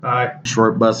Hi.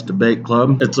 Short Bus Debate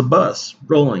Club. It's a bus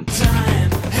rolling. I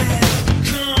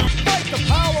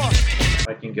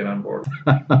can get on board.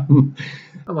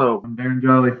 Hello, I'm Darren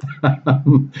Jolly.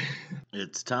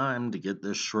 It's time to get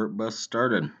this short bus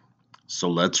started.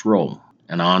 So let's roll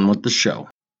and on with the show.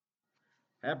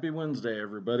 Happy Wednesday,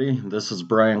 everybody. This is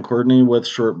Brian Courtney with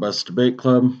Short Bus Debate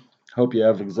Club. Hope you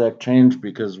have exact change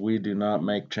because we do not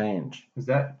make change. Is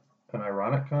that an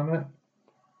ironic comment?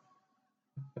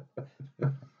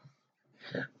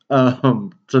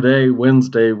 Today,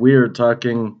 Wednesday, we are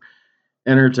talking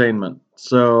entertainment.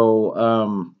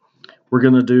 So we're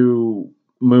going to do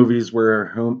movies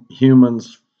where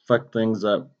humans fuck things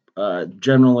up.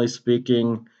 Generally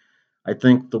speaking, I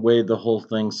think the way the whole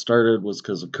thing started was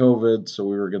because of COVID, so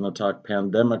we were going to talk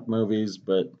pandemic movies,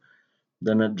 but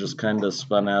then it just kind of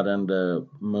spun out into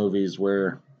movies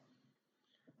where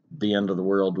the end of the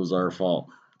world was our fault.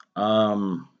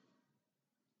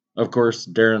 Of course,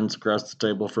 Darren's across the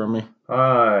table from me.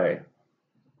 Hi.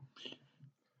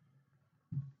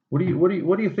 What do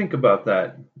you think about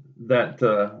that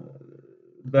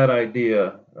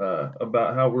idea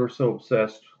about how we're so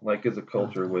obsessed, like as a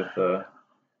culture, with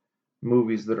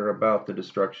movies that are about the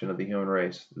destruction of the human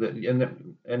race, that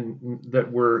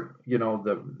we're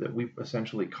that we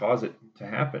essentially cause it to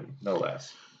happen, no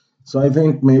less. So I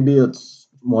think maybe it's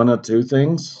one of two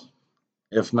things,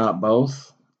 if not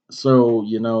both. So,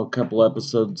 a couple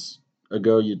episodes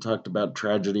ago, you talked about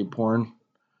tragedy porn.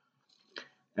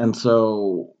 And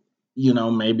so,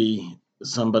 maybe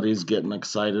somebody's getting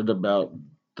excited about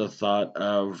the thought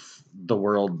of the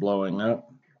world blowing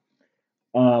up.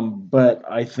 But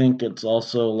I think it's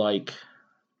also like,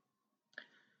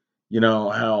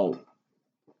 how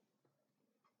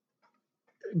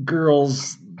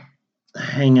girls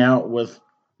hang out with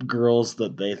girls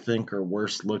that they think are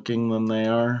worse looking than they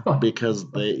are because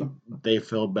they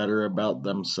feel better about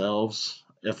themselves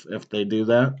if they do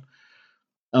that.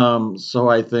 So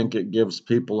I think it gives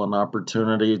people an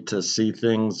opportunity to see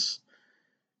things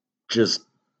just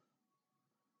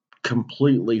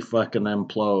completely fucking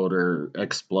implode or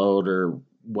explode or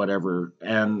whatever,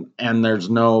 and there's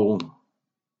no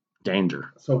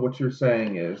danger. So what you're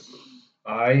saying is,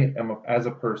 I am as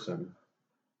a person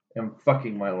am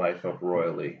fucking my life up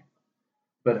royally.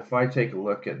 But if I take a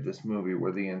look at this movie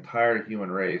where the entire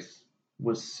human race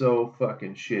was so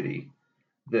fucking shitty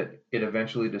that it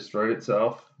eventually destroyed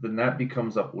itself, then that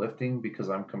becomes uplifting because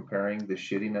I'm comparing the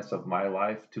shittiness of my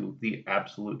life to the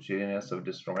absolute shittiness of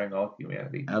destroying all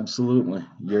humanity. Absolutely.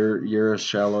 You're a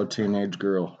shallow teenage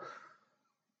girl.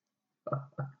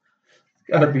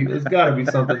 There's gotta be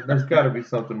something. There's gotta be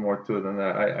something more to it than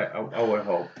that. I would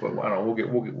hope, but I don't know.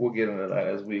 We'll get into that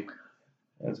as we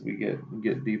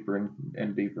get deeper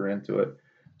and deeper into it.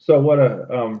 So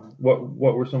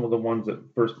what were some of the ones that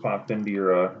first popped into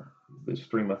your the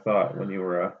stream of thought when you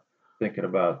were thinking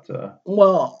about?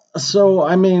 Well, so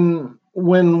I mean,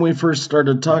 when we first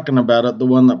started talking about it, the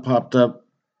one that popped up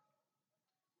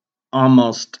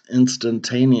almost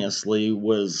instantaneously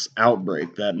was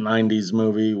Outbreak, that 90s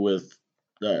movie with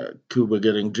Cuba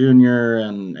Gooding Jr.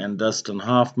 and Dustin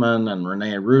Hoffman and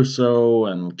Rene Russo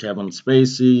and Kevin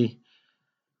Spacey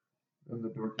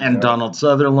and Donald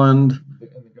Sutherland. And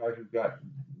the guy who got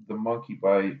the monkey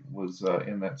bite was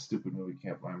in that stupid movie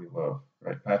Can't Buy Me Love,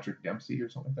 right? Patrick Dempsey or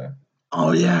something like that.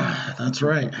 Oh yeah, that's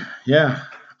right. Yeah.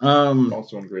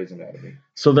 Also in Grey's Anatomy.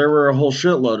 So there were a whole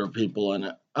shitload of people in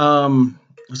it.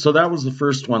 So that was the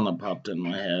first one that popped in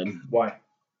my head. Why?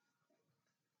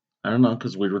 I don't know,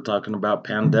 because we were talking about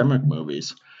pandemic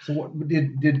movies. So what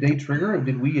did they trigger?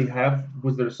 Did we have?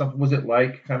 Was there something? Was it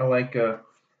like kind of like The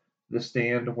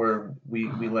Stand, where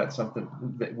we let something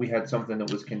that we had something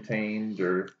that was contained,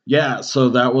 or? Yeah. So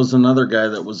that was another guy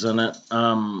that was in it.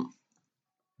 Oh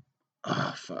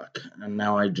fuck! And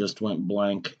now I just went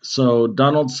blank. So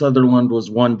Donald Sutherland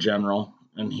was one general,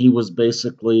 and he was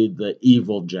basically the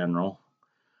evil general.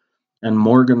 And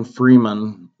Morgan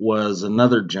Freeman was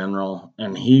another general,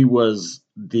 and he was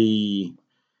the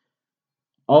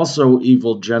also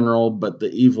evil general, but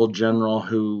the evil general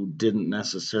who didn't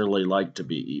necessarily like to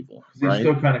be evil. He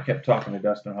still kind of kept talking to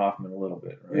Dustin Hoffman a little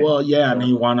bit, right? Well, yeah, and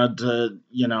he wanted to,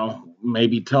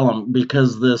 maybe tell him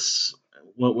because this,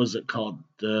 what was it called?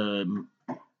 The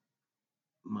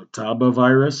Mutaba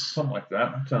virus? Something like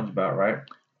that. That sounds about right.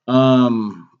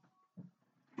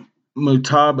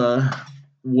 Mutaba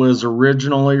was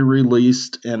originally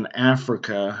released in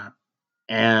Africa,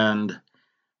 and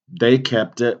they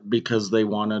kept it because they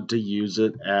wanted to use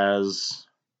it as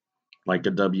like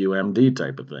a WMD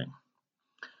type of thing.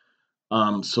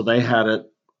 So they had it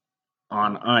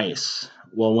on ice.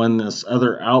 Well, when this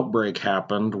other outbreak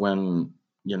happened, when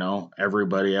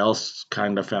everybody else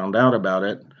kind of found out about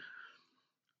it.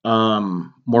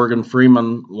 Morgan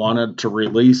Freeman wanted to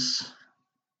release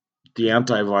the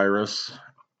antivirus,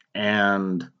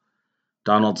 and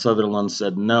Donald Sutherland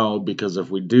said no, because if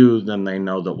we do, then they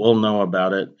know that we'll know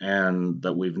about it and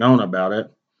that we've known about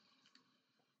it,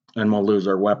 and we'll lose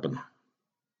our weapon.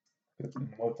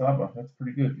 Motaba, that's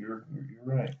pretty good. You're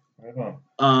right. Right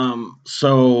on.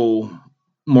 So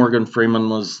Morgan Freeman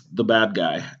was the bad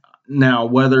guy. Now,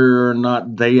 whether or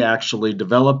not they actually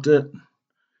developed it,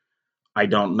 I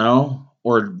don't know,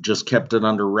 or just kept it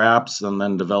under wraps and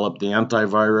then developed the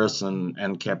antivirus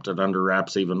and kept it under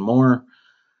wraps even more.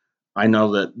 I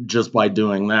know that just by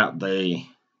doing that, they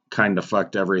kind of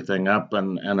fucked everything up,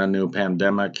 and a new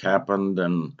pandemic happened,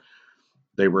 and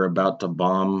they were about to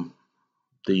bomb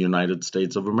the United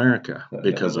States of America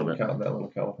because of it. That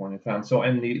little California town. So,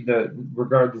 and the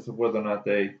regardless of whether or not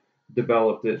they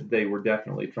developed it, they were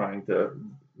definitely trying to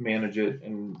manage it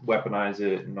and weaponize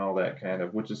it and all that kind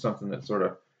of, which is something that sort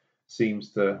of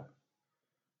seems to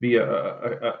be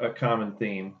a common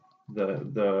theme.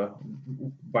 The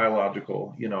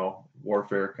biological,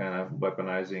 warfare kind of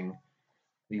weaponizing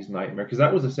these nightmares, because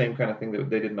that was the same kind of thing that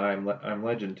they did in I'm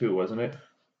Legend too, wasn't it?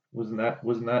 Wasn't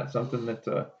that something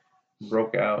that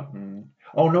broke out? And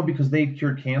oh no, because they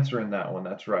cured cancer in that one.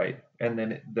 That's right. And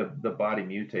then the body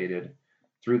mutated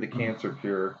through the cancer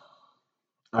cure.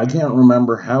 I can't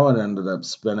remember how it ended up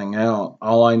spinning out.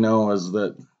 All I know is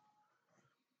that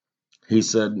he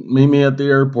said, "Meet me at the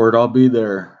airport. I'll be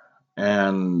there."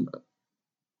 And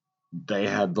they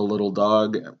had the little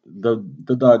dog. The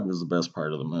dog was the best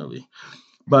part of the movie,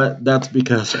 but that's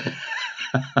because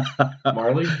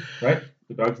Marley, right?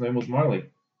 The dog's name was Marley.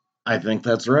 I think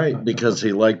that's right, because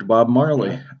he liked Bob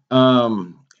Marley.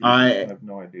 I have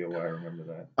no idea why I remember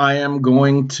that. I am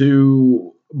going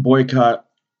to boycott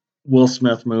Will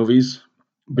Smith movies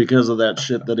because of that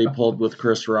shit that he pulled with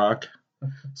Chris Rock.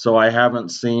 So I haven't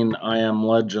seen I Am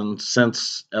Legend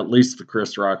since at least the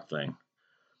Chris Rock thing.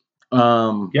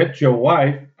 Get your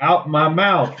wife out my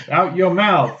mouth, out your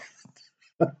mouth.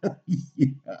 Yeah,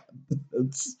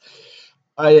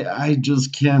 I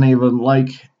just can't even,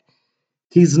 like,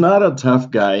 he's not a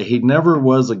tough guy. He never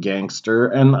was a gangster,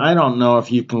 and I don't know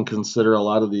if you can consider a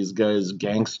lot of these guys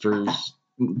gangsters,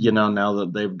 now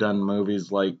that they've done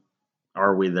movies like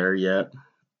Are We There Yet?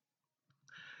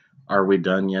 Are We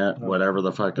Done Yet? Whatever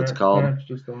the fuck it's called. Parents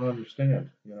just don't understand,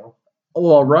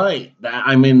 Well, right.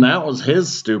 That was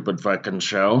his stupid fucking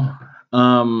show,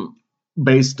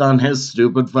 based on his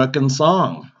stupid fucking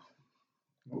song.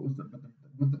 What was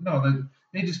no,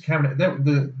 they just counted.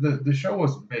 The show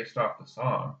wasn't based off the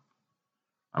song.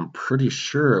 I'm pretty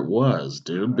sure it was,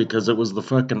 dude, because it was the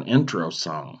fucking intro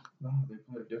song. No, they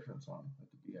played a different song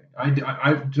at the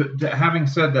beginning. Having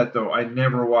said that, though, I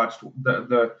never watched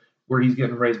the where he's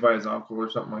getting raised by his uncle or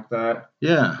something like that.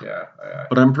 Yeah.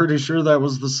 But I'm pretty sure that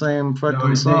was the same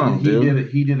fucking song, dude.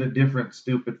 He did a different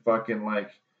stupid fucking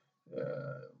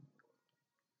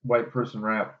white person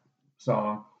rap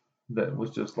song that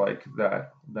was just like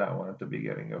that one at the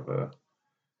beginning of a.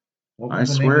 I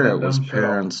swear it was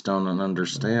Parents Don't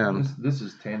Understand. This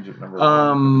is tangent number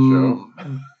one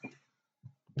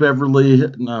for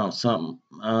the show.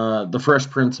 The Fresh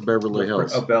Prince of Beverly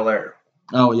Hills. Of Bel Air.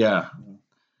 Oh yeah.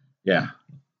 Yeah.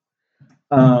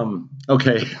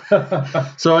 Okay.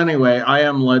 So anyway, I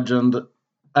Am Legend,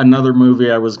 another movie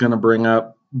I was going to bring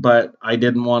up, but I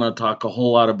didn't want to talk a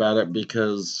whole lot about it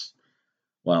because,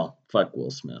 well, fuck Will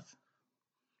Smith.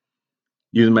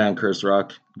 You the man, Chris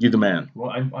Rock. You the man. Well,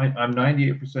 I'm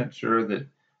 98% sure that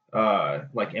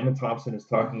like Emma Thompson is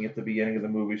talking at the beginning of the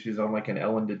movie. She's on like an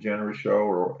Ellen DeGeneres show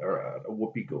or a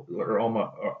Whoopi or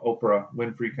Oprah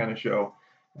Winfrey kind of show,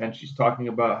 and she's talking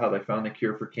about how they found the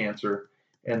cure for cancer,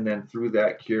 and then through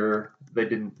that cure, they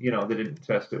didn't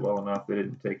test it well enough. They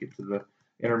didn't take it to the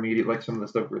intermediate, like some of the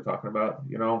stuff we were talking about,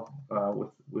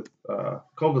 with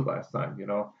COVID last time.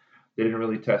 They didn't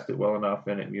really test it well enough,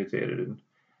 and it mutated. And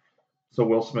so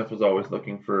Will Smith was always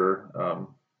looking for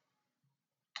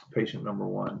patient number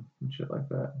one and shit like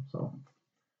that. So,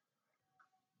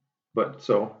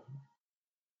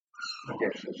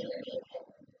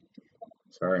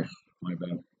 Sorry, my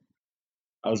bad.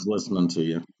 I was listening to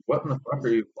you. What in the fuck are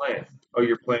you playing? Oh,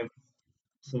 you're playing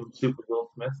some Super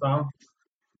Will Smith song?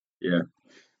 Yeah,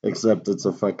 except it's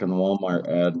a fucking Walmart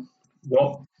ad.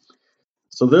 Well,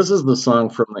 so this is the song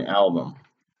from the album.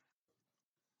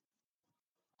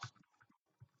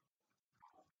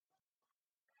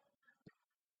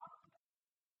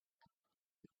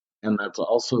 And that's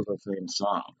also the theme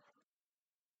song.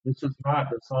 This is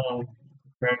not the song.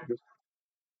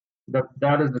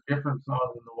 That is a different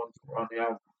song than the ones that were on the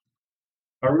album.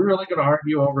 Are we really going to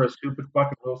argue over a stupid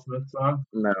fucking Will Smith song?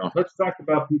 No, Let's talk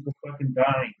about people fucking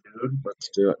dying, dude. let's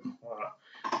do it.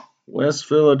 Uh, West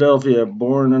Philadelphia,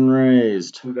 born and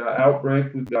raised. we got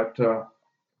Outbreak. We got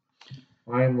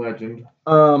I Am Legend.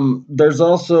 There's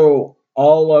also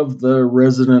all of the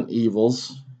Resident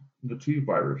Evils. The T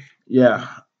virus. Yeah,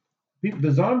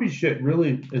 The zombie shit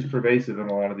really is pervasive in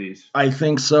a lot of these. I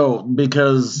think so,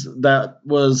 because that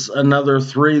was another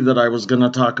three that I was going to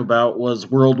talk about was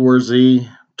World War Z,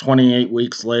 28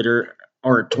 weeks later,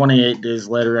 or 28 days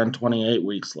later, and 28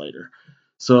 weeks later.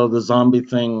 So the zombie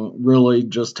thing really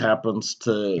just happens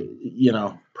to,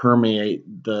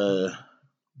 permeate the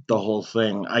whole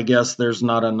thing. I guess there's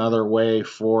not another way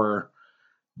for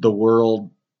the world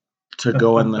to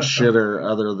go in the shitter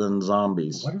other than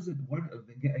zombies. What is it? What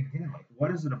again? Like,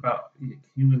 what is it about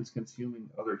humans consuming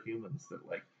other humans that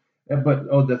like? But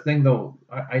the thing though,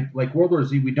 I like World War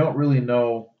Z. We don't really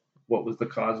know what was the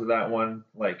cause of that one.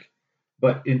 Like,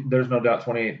 but there's no doubt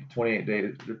 28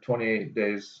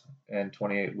 days and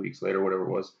 28 weeks later, whatever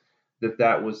it was,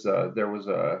 that was there was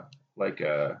a like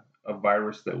a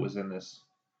virus that was in this.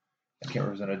 I can't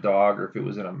remember if it was in a dog or if it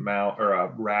was in a mouse or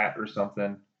a rat or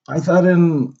something. I thought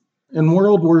in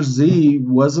World War Z,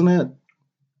 wasn't it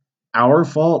our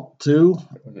fault too?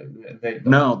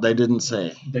 No, they didn't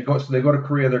say. They go to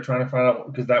Korea. They're trying to find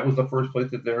out because that was the first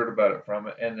place that they heard about it from,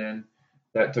 and then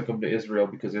that took them to Israel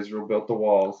because Israel built the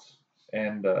walls,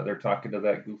 and they're talking to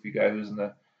that goofy guy who's in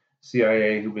the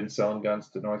CIA who'd been selling guns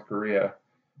to North Korea,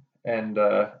 and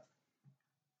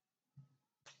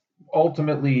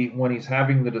ultimately, when he's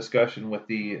having the discussion with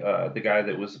the guy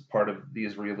that was part of the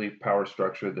Israeli power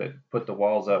structure that put the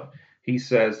walls up, he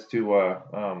says to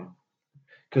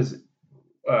because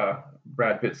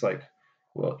Brad Pitt's like,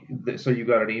 well, so you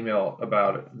got an email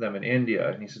about them in India,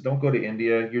 and he said, don't go to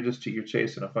India. You're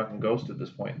chasing a fucking ghost at this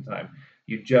point in time.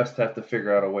 You just have to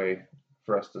figure out a way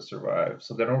for us to survive.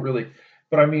 So they don't really,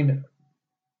 but I mean,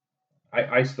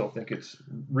 I still think it's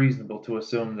reasonable to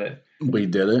assume that we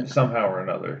did it somehow or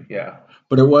another. Yeah.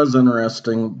 But it was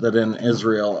interesting that in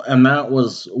Israel, and that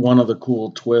was one of the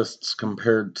cool twists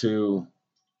compared to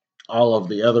all of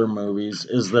the other movies,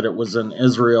 is that it was in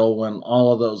Israel when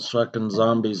all of those fucking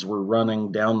zombies were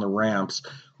running down the ramps,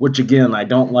 which again, I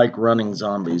don't like running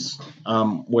zombies,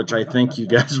 which I think you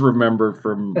guys remember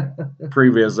from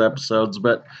previous episodes,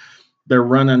 but they're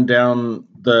running down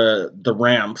the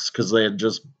ramps because they had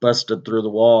just busted through the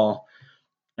wall,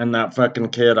 and that fucking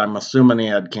kid, I'm assuming he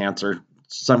had cancer,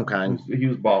 some kind. He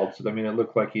was bald, so I mean, it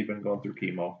looked like he'd been going through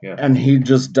chemo. Yeah. And he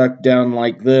just ducked down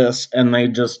like this, and they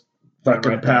just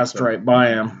fucking passed right by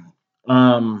him.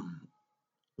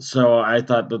 So I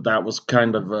thought that was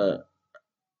kind of a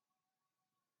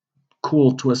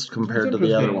cool twist compared to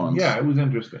the other ones. Yeah, it was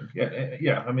interesting.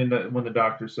 Yeah. I mean, when the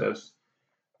doctor says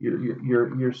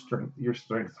your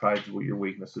strength hides what your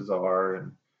weaknesses are,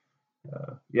 and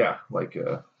yeah, like.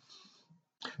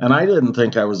 And I didn't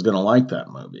think I was going to like that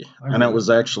movie, and it was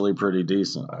actually pretty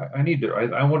decent. I need to.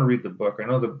 I want to read the book. I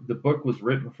know the book was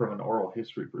written from an oral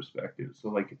history perspective, so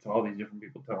like it's all these different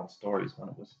people telling stories when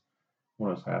it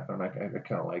was happening. I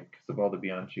kind of like because of all the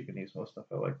Beyond Chicanismo stuff.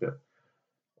 I like the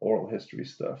oral history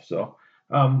stuff. So,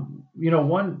 one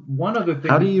other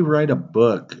thing. How do you write a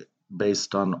book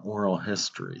based on oral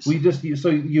histories? We just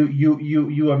so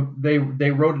they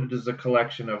wrote it as a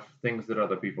collection of things that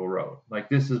other people wrote. Like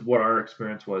this is what our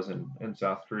experience was in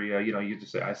South Korea. You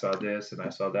just say I saw this and I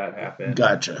saw that happen.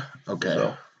 Gotcha. Okay.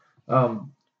 So,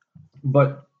 and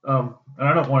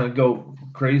I don't want to go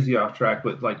crazy off track,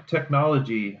 but like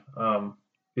technology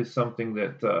is something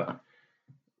that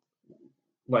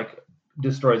like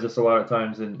destroys us a lot of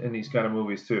times in these kind of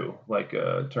movies too, like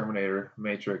Terminator,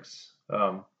 Matrix.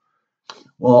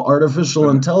 Well, artificial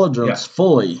intelligence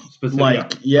fully.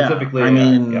 Specifically, I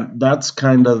mean, that's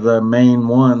kind of the main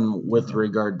one with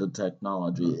regard to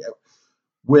technology.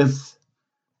 With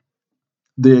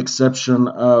the exception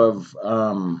of,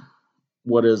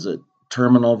 what is it?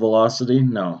 Terminal Velocity?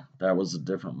 No, that was a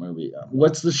different movie.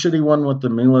 What's the shitty one with the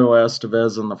Emilio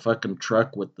Estevez in the fucking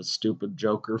truck with the stupid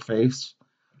Joker face?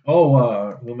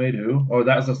 Oh, Who Made Who? Oh,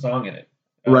 that was a song in it.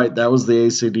 Right, that was the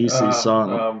AC/DC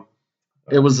song.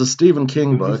 It was a Stephen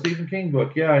King book. It was a Stephen King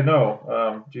book. Yeah, I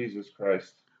know. Jesus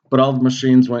Christ. But all the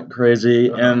machines went crazy,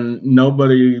 and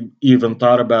nobody even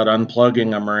thought about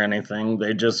unplugging them or anything.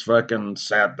 They just fucking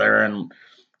sat there and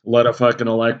let a fucking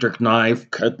electric knife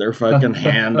cut their fucking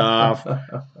hand off.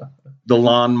 The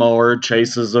lawnmower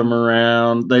chases them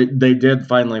around. They did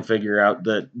finally figure out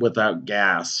that without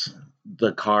gas,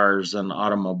 the cars and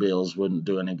automobiles wouldn't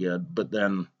do any good. But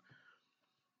then...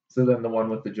 So then the one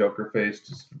with the Joker face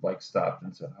just like stopped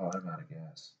and said, "Oh, I'm out of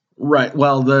gas." Right.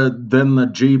 Well, then the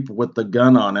Jeep with the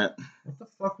gun on it. What the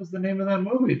fuck was the name of that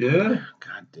movie, dude?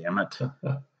 God damn it.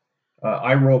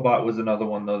 iRobot was another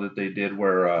one though that they did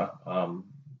where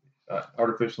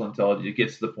artificial intelligence, it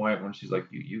gets to the point when she's like,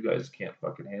 you guys can't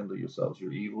fucking handle yourselves.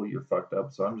 You're evil. You're fucked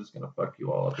up. So I'm just gonna fuck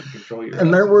you all up and control your.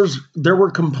 And asses. there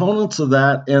were components of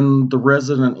that in the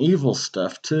Resident Evil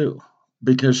stuff too,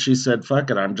 because she said, "Fuck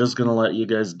it, I'm just gonna let you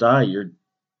guys die. You're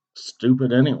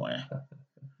stupid anyway."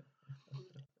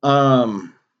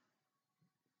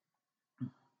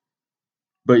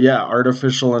 But yeah,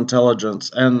 artificial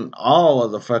intelligence and all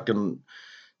of the fucking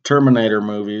Terminator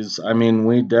movies. I mean,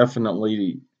 we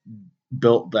definitely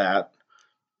built that.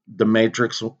 The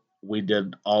Matrix, we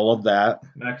did all of that.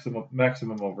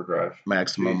 Maximum Overdrive.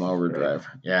 Maximum Jesus Overdrive.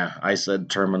 Christ. Yeah, I said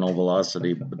Terminal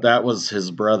Velocity, but that was his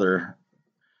brother.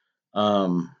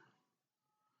 And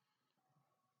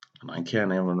I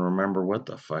can't even remember what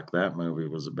the fuck that movie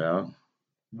was about.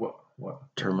 What?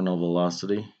 Terminal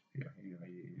Velocity. Yeah,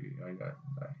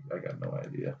 I got no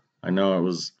idea. I know it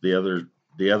was the other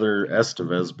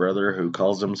Estevez brother who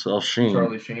calls himself Sheen.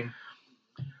 Charlie Sheen.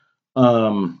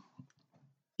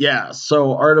 Yeah,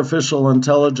 so artificial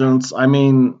intelligence, I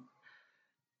mean,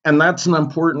 and that's an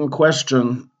important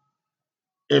question.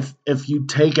 If you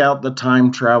take out the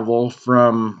time travel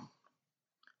from,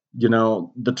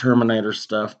 the Terminator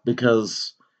stuff,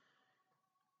 because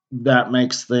that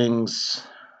makes things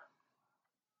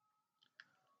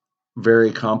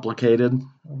very complicated.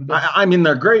 I mean,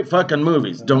 they're great fucking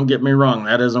movies. Don't get me wrong.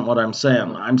 That isn't what I'm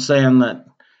saying. I'm saying that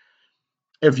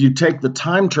if you take the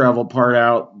time travel part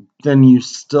out, then you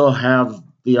still have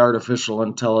the artificial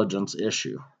intelligence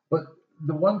issue. But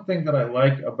the one thing that I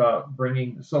like about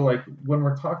like when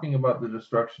we're talking about the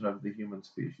destruction of the human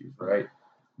species, right?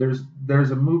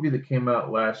 There's a movie that came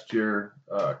out last year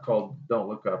called Don't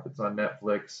Look Up. It's on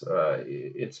Netflix.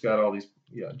 It's got all these,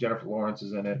 Jennifer Lawrence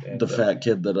is in it. And, the fat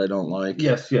kid that I don't like.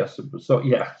 Yes. So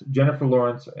yeah, Jennifer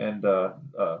Lawrence and the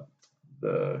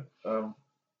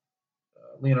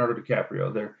Leonardo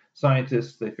DiCaprio. They're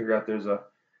scientists. They figure out there's a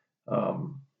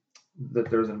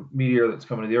meteor that's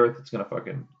coming to the Earth that's gonna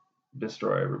fucking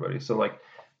destroy everybody. So like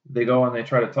they go and they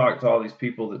try to talk to all these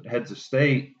people that heads of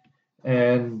state,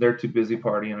 and they're too busy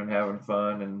partying and having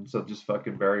fun, and so just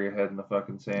fucking bury your head in the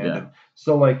fucking sand. Yeah. And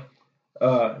so like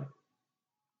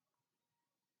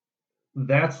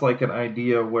that's like an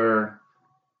idea where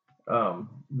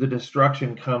the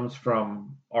destruction comes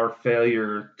from our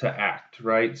failure to act,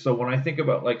 right? So when I think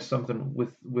about like something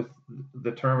with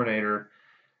the Terminator,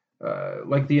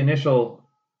 like the initial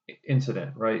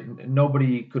incident, right?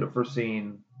 Nobody could have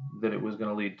foreseen that it was going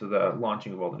to lead to the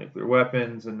launching of all the nuclear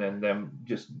weapons and then them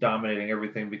just dominating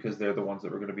everything because they're the ones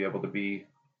that were going to be able to be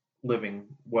living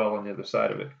well on the other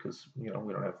side of it because we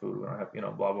don't have food, we don't have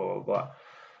blah blah blah blah.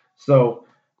 So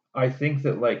I think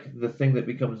that like the thing that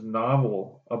becomes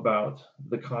novel about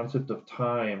the concept of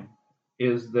time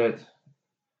is that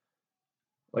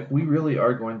like we really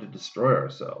are going to destroy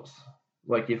ourselves.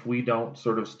 Like if we don't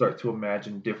sort of start to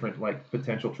imagine different like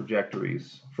potential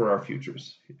trajectories for our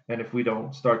futures, and if we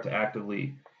don't start to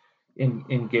actively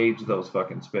engage those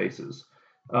fucking spaces,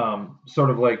 sort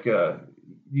of like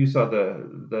you saw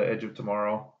the Edge of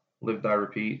Tomorrow, Live Die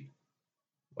Repeat.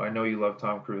 I know you love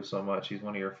Tom Cruise so much; he's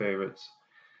one of your favorites.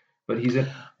 But he's in.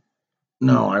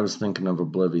 No, I was thinking of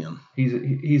Oblivion. He's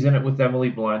in it with Emily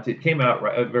Blunt. It came out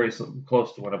very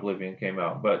close to when Oblivion came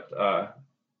out, but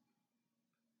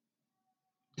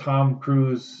Tom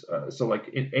Cruise. So like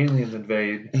aliens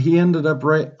invade. He ended up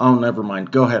right. Oh, never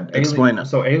mind. Go ahead. Explain it.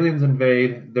 So aliens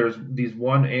invade. There's these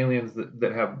one aliens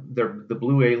that have they're the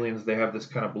blue aliens. They have this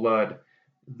kind of blood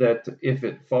that if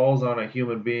it falls on a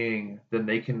human being, then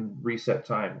they can reset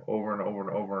time over and over and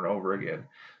over and over again.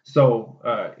 So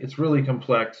it's really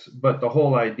complex, but the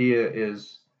whole idea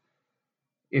is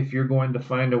if you're going to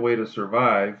find a way to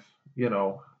survive,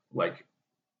 like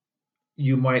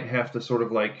you might have to sort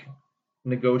of like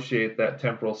negotiate that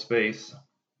temporal space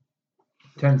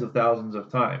tens of thousands of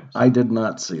times. I did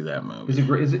not see that movie.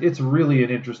 It's really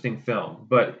an interesting film,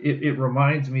 but it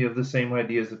reminds me of the same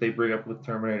ideas that they bring up with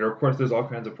Terminator. Of course, there's all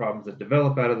kinds of problems that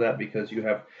develop out of that because you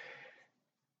have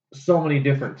so many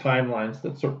different timelines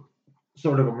that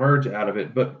sort of emerge out of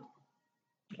it. But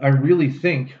I really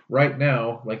think right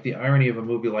now, like the irony of a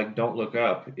movie like Don't Look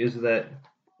Up is that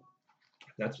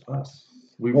that's us.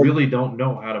 We really don't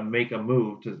know how to make a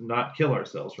move to not kill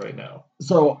ourselves right now.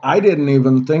 So I didn't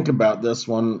even think about this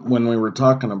one when we were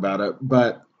talking about it,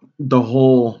 but the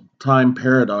whole time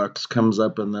paradox comes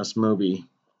up in this movie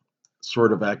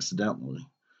sort of accidentally.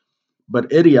 But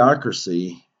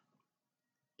Idiocracy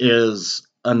is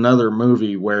another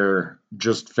movie where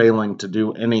just failing to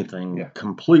do anything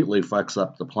completely fucks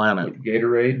up the planet. Like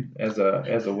Gatorade as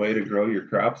a way to grow your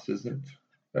crops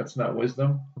that's not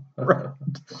wisdom. Right.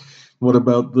 What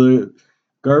about the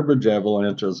garbage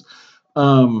avalanches?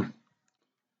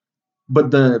 But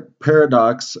the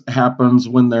paradox happens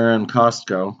when they're in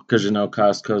Costco, because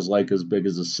Costco's like as big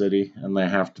as a city, and they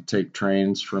have to take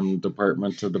trains from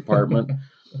department to department.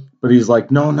 But he's like,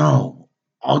 no,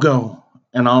 I'll go,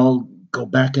 and I'll go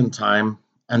back in time,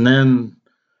 and then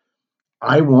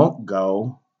I won't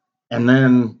go, and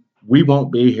then we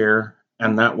won't be here,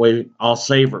 and that way I'll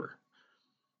save her.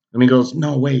 And he goes,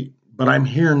 no, wait, but I'm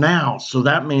here now, so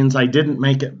that means I didn't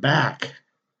make it back.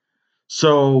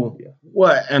 So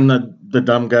what? And the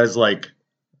dumb guy's like,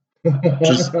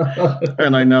 just,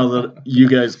 and I know that you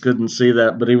guys couldn't see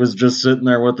that, but he was just sitting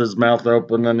there with his mouth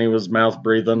open and he was mouth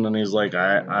breathing, and he's like,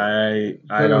 I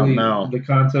don't know. The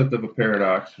concept of a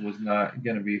paradox was not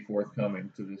going to be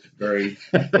forthcoming to this very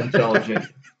intelligent,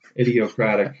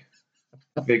 idiocratic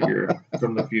figure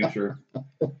from the future.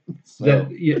 So.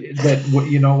 That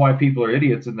you know why people are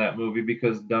idiots in that movie,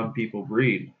 because dumb people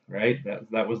breed, right?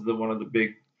 That was one of the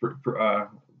big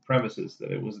premises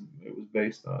that it was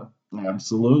based on.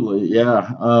 Absolutely,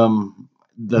 yeah.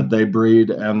 That they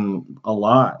breed, and a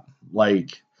lot.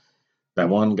 Like that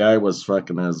one guy was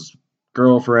fucking his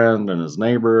girlfriend and his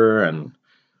neighbor, and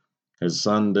his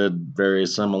son did very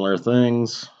similar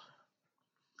things.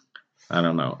 I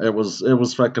don't know. It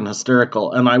was fucking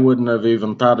hysterical, and I wouldn't have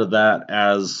even thought of that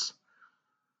as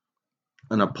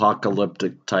an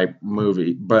apocalyptic type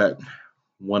movie. But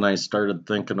when I started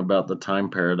thinking about the time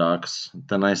paradox,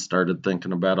 then I started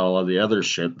thinking about all of the other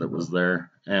shit that was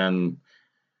there, and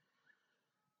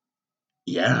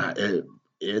yeah,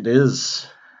 it's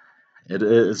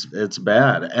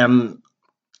bad, and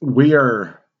we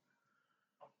are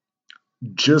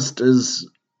just as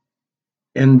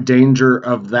in danger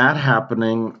of that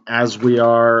happening as we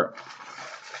are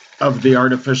of the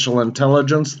artificial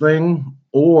intelligence thing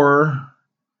or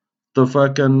the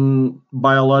fucking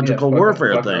biological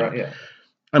warfare thing. Around, yeah.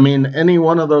 I mean, any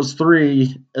one of those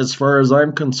three, as far as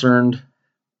I'm concerned,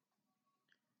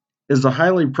 is a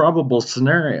highly probable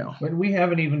scenario. When we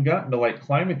haven't even gotten to like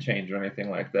climate change or anything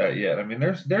like that yet. I mean,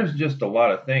 there's just a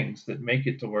lot of things that make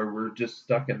it to where we're just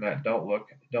stuck in that don't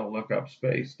look up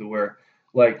space, to where,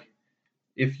 like,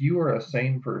 if you are a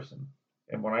sane person,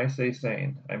 and when I say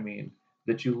sane, I mean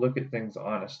that you look at things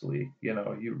honestly,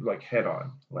 you like head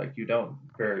on, like you don't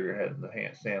bury your head in the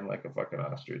sand like a fucking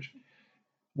ostrich.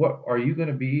 What are you going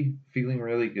to be feeling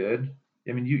really good?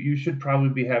 I mean, you should probably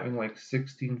be having like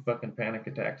 16 fucking panic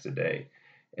attacks a day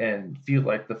and feel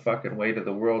like the fucking weight of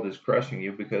the world is crushing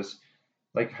you, because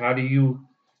like, how do you,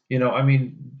 I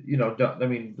mean,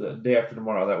 the day after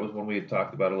tomorrow, that was when we had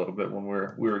talked about a little bit when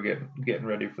we were getting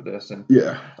ready for this. And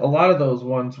yeah, a lot of those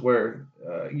ones where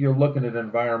you're looking at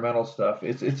environmental stuff,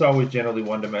 it's always generally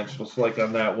one dimensional. So like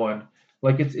on that one,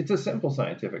 like it's a simple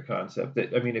scientific concept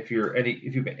that, I mean, if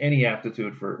you've got any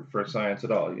aptitude for science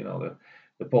at all,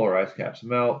 the polar ice caps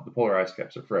melt. The polar ice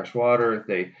caps are fresh water.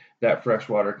 That fresh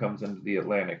water comes into the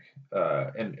Atlantic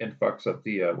and fucks up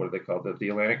the what are they called? The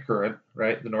Atlantic current,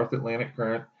 right? The North Atlantic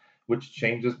current, which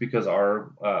changes because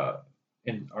our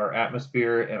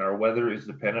atmosphere and our weather is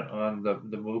dependent on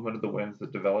the movement of the winds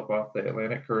that develop off the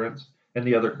Atlantic currents and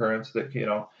the other currents that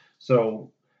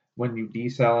So when you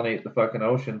desalinate the fucking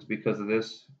oceans because of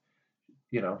this,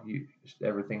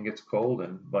 everything gets cold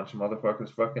and a bunch of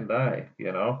motherfuckers fucking die.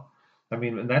 I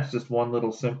mean, and that's just one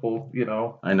little simple,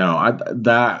 I know.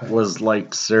 That was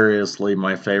like seriously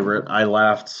my favorite. I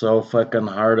laughed so fucking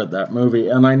hard at that movie,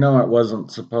 and I know it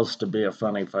wasn't supposed to be a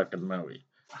funny fucking movie.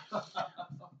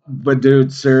 But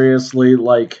dude, seriously,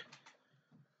 like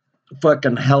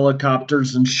fucking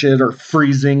helicopters and shit are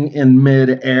freezing in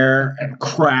midair and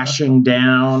crashing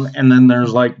down, and then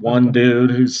there's like one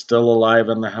dude who's still alive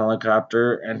in the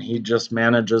helicopter, and he just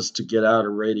manages to get out a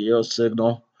radio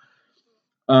signal.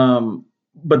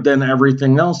 But then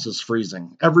everything else is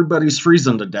freezing. Everybody's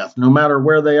freezing to death, no matter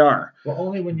where they are. Well,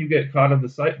 only when you get caught in the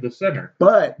center.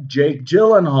 But Jake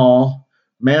Gyllenhaal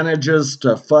manages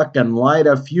to fucking light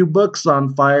a few books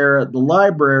on fire at the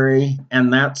library,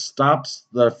 and that stops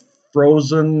the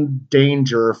frozen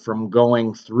danger from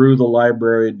going through the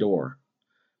library door.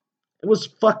 It was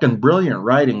fucking brilliant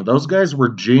writing. Those guys were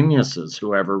geniuses,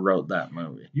 whoever wrote that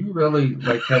movie. You really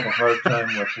have a hard time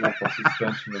with local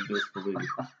suspension of disbelief.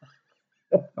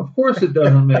 Of course it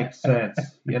doesn't make sense,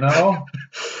 like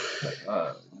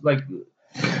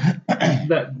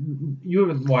that. You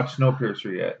haven't watched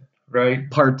Snowpiercer yet, right?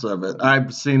 Parts of it.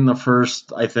 I've seen the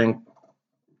first, I think,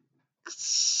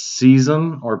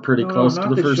 season, or pretty close to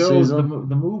the first season.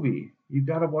 The movie. You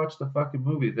got to watch the fucking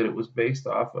movie that it was based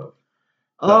off of.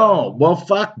 Oh, well,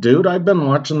 fuck, dude. I've been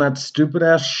watching that stupid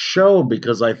ass show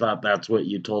because I thought that's what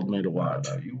you told me to watch.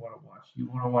 No, you want to watch. You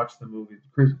want to watch the movie.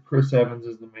 Chris Evans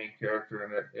is the main character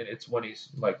in it, and it's when he's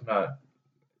like not.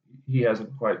 He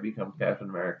hasn't quite become Captain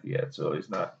America yet, so he's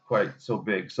not quite so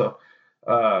big. So,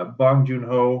 Bong Joon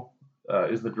Ho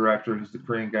is the director. He's the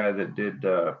Korean guy that did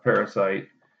Parasite.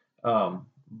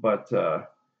 But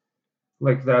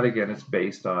like that again, it's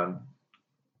based on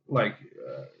like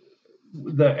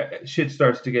the shit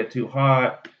starts to get too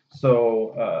hot.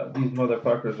 So these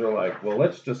motherfuckers are like, well,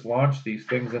 let's just launch these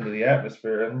things into the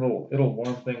atmosphere, and it'll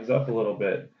warm things up a little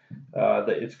bit.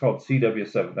 It's called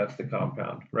CW7. That's the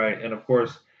compound, right? And of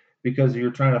course, because you're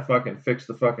trying to fucking fix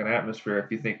the fucking atmosphere, if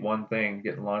you think one thing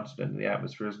getting launched into the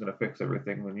atmosphere is going to fix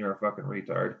everything, then you're a fucking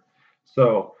retard.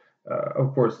 So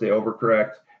of course they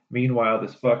overcorrect. Meanwhile,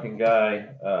 this fucking guy,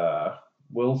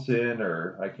 Wilson,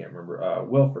 or I can't remember,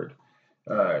 Wilford,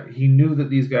 he knew that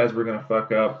these guys were going to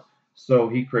fuck up, so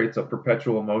he creates a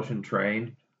perpetual motion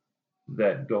train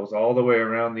that goes all the way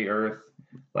around the earth,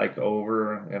 like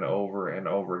over and over and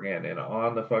over again. And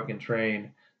on the fucking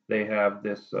train, they have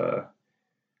this.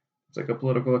 It's like a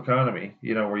political economy,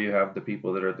 where you have the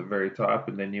people that are at the very top,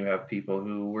 and then you have people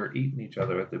who were eating each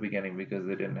other at the beginning because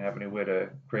they didn't have any way to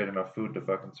create enough food to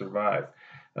fucking survive.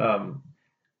 Um,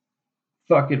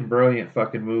 Fucking brilliant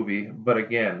fucking movie, but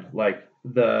again, like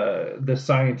the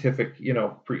scientific,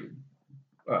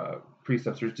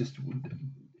 precepts are just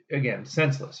again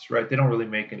senseless, right? They don't really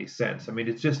make any sense. I mean,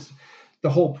 it's just the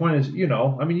whole point is,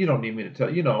 I mean, you don't need me to tell,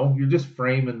 you're just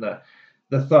framing the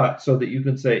thought so that you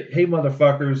can say, hey,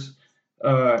 motherfuckers,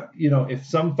 if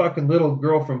some fucking little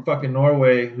girl from fucking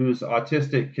Norway who's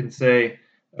autistic can say,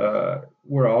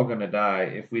 we're all gonna die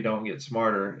if we don't get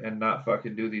smarter and not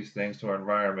fucking do these things to our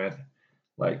environment,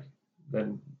 like,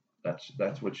 then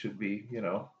that's what should be,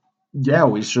 Yeah,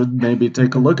 we should maybe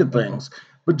take a look at things.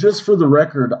 But just for the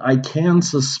record, I can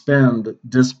suspend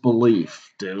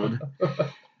disbelief, dude.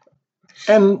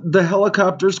 And the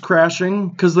helicopters crashing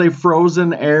because they froze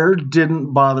in air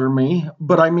didn't bother me.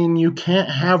 But I mean, you can't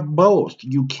have both.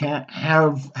 You can't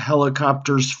have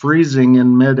helicopters freezing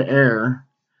in midair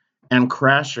and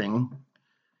crashing,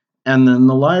 and then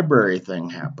the library thing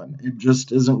happen. It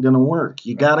just isn't going to work.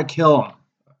 You got to kill them.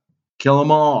 Kill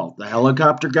them all. The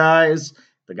helicopter guys,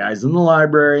 the guys in the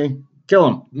library,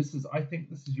 kill them. I think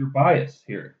this is your bias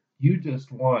here. You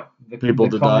just want People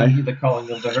to die. The culling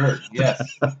of the herd. Yes,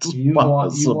 That's you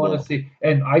possible. want to see.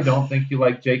 And I don't think you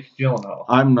like Jake Gyllenhaal.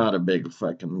 I'm not a big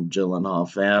fucking Gyllenhaal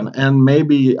fan, and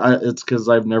maybe it's because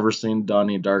I've never seen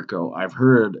Donnie Darko. I've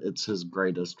heard it's his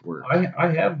greatest work. I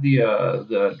have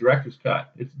the director's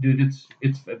cut.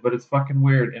 But it's fucking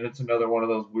weird, and it's another one of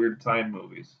those weird time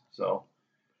movies. So.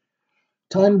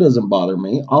 Time doesn't bother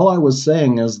me. All I was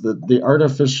saying is that the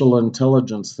artificial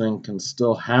intelligence thing can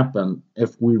still happen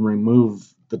if we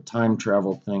remove the time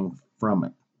travel thing from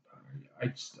it. I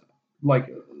just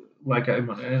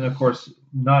and of course,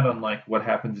 not unlike what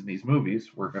happens in these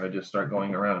movies, we're gonna just start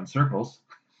going around in circles.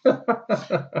 I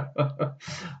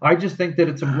just think that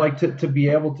it's like to be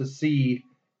able to see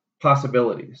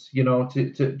possibilities,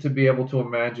 to be able to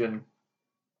imagine.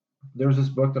 There's this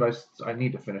book that I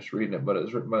need to finish reading it, but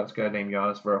it's written by this guy named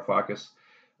Yanis Varoufakis,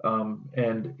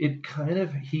 and he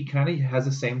kind of has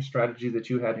the same strategy that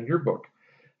you had in your book,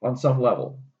 on some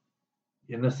level,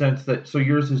 in the sense that so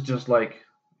yours is just like,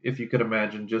 if you could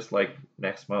imagine, just like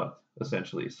next month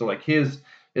essentially. So like his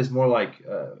is more like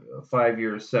 5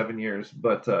 years, 7 years,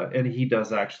 but and he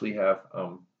does actually have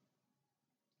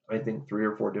I think 3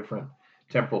 or 4 different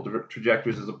temporal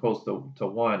trajectories as opposed to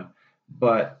one,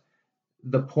 but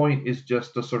the point is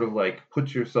just to sort of like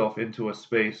put yourself into a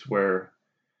space where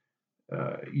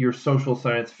your social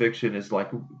science fiction is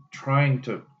like trying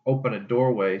to open a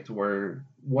doorway to where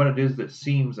what it is that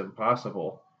seems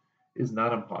impossible is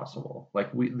not impossible. Like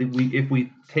if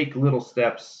we take little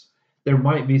steps, there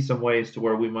might be some ways to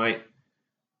where we might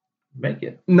make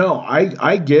it. No,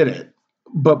 I get it.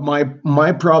 But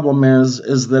my problem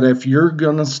is that if you're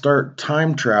gonna start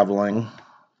time traveling,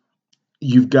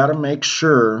 you've got to make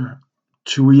sure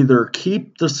to either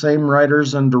keep the same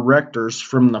writers and directors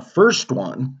from the first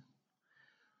one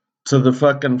to the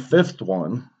fucking fifth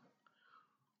one,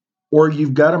 or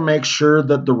you've got to make sure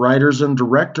that the writers and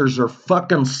directors are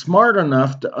fucking smart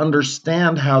enough to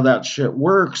understand how that shit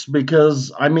works,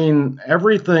 because I mean,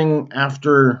 everything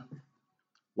after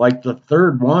like the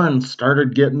third one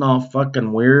started getting all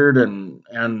fucking weird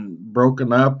and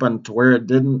broken up, and to where it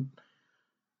didn't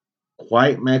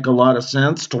quite make a lot of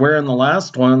sense, to where in the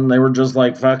last one they were just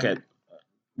like, fuck it,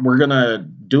 we're gonna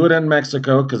do it in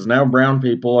Mexico because now brown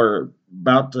people are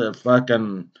about to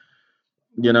fucking,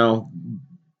 you know,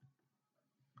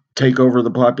 take over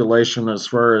the population as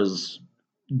far as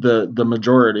the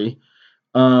majority.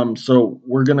 So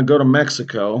we're gonna go to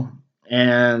Mexico,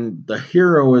 and the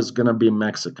hero is gonna be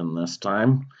Mexican this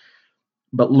time.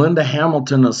 But Linda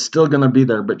Hamilton is still gonna be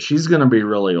there, but she's gonna be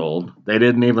really old. They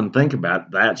didn't even think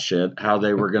about that shit, how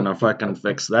they were gonna fucking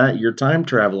fix that. You're time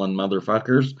traveling,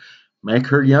 motherfuckers. Make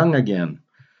her young again.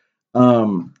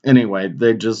 Anyway,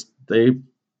 they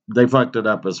fucked it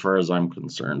up as far as I'm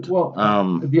concerned. Well,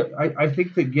 I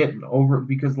think that getting over,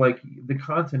 because like the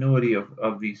continuity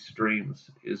of these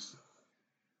streams is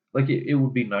like it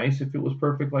would be nice if it was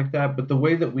perfect like that, but the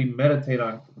way that we meditate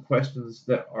on questions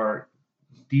that are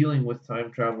dealing with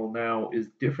time travel now is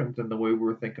different than the way we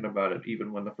were thinking about it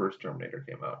even when the first Terminator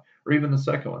came out, or even the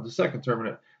second one. The second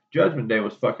Terminator, Judgment Day,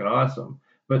 was fucking awesome,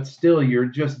 but still you're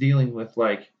just dealing with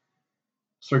like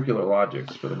circular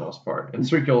logics for the most part, and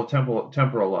circular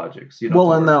temporal logics.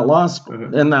 Well, in that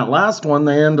last one,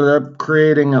 they ended up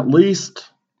creating at least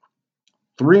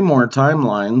 3 more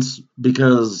timelines,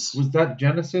 because was that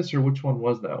Genesis, or which one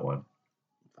was that one?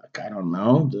 I don't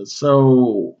know.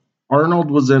 So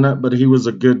Arnold was in it, but he was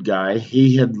a good guy.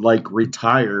 He had like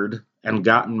retired and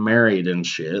gotten married and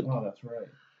shit. Oh, that's right.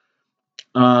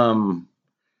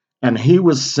 And he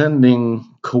was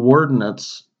sending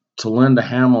coordinates to Linda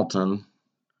Hamilton.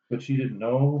 But she didn't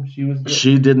know she was.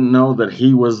 She didn't know that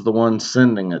he was the one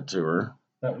sending it to her.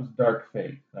 That was Dark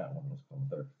Fate. That one was called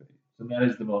Dark Fate. So that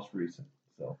is the most recent.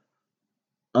 So.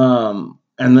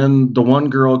 And then the one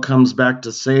girl comes back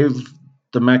to save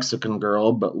the Mexican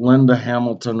girl, but Linda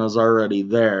Hamilton is already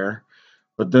there.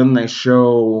 But then they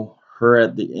show her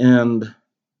at the end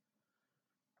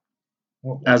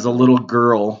as a little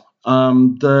girl.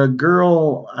 The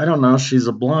girl, I don't know, she's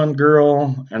a blonde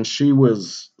girl, and she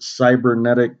was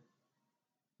cybernetically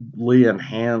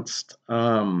enhanced.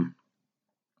 But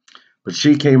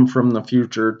she came from the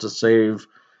future to save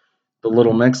the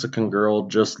little Mexican girl,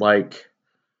 just like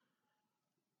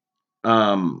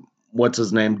what's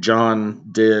his name, John,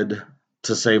 did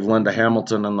to save Linda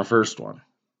Hamilton in the first one.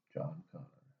 John Connor.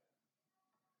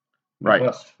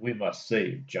 Right. We must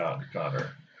save John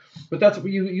Connor. But that's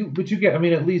what you get. I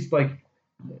mean, at least like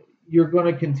you're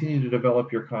going to continue to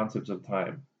develop your concepts of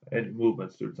time and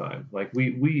movements through time. Like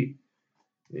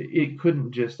it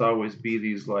couldn't just always be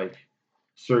these like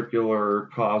circular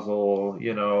causal.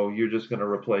 You're just going to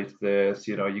replace this.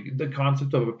 The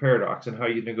concept of a paradox and how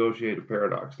you negotiate a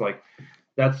paradox. Like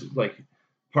that's like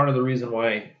part of the reason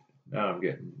why. Now I'm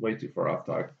getting way too far off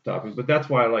topic, but that's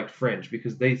why I liked Fringe,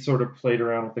 because they sort of played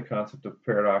around with the concept of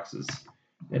paradoxes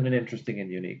in an interesting and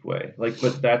unique way.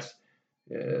 But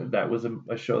that was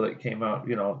a show that came out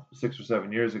 6 or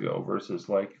 7 years ago, versus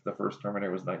like the first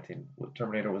Terminator was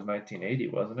 1980,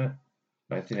 wasn't it?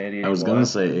 1980. I was gonna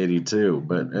say 82,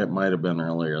 but it might have been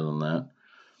earlier than that.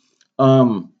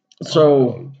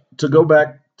 So to go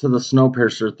back to the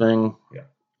Snowpiercer thing, yeah,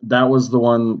 that was the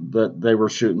one that they were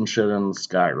shooting shit in the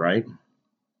sky, right?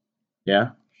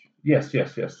 Yeah. Yes.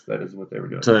 That is what they were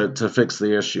doing to fix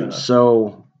the issue.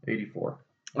 So 84.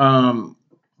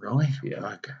 Really? Yeah.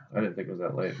 Fuck. I didn't think it was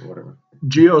that late, or whatever.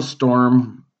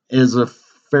 Geostorm is a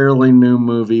fairly new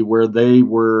movie where they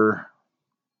were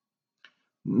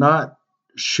not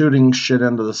shooting shit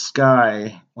into the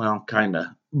sky. Well,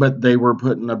 kinda. But they were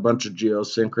putting a bunch of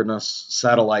geosynchronous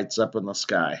satellites up in the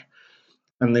sky.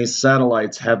 And these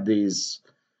satellites had these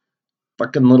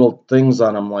fucking little things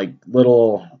on them, like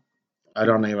little, I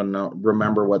don't even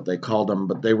remember what they called them,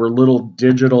 but they were little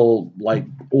digital like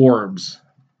orbs.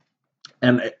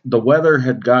 And the weather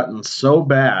had gotten so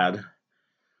bad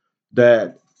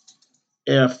that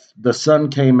if the sun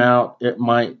came out, it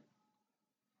might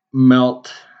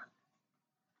melt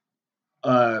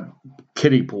a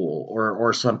kiddie pool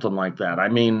or something like that. I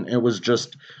mean, it was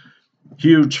just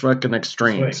huge fucking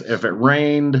extremes. Swings. If it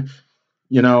rained,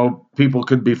 people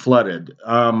could be flooded.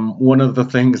 One of the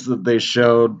things that they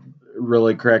showed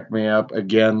really cracked me up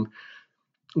again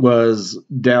was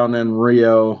down in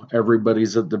Rio,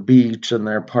 everybody's at the beach and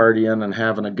they're partying and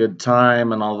having a good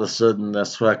time, and all of a sudden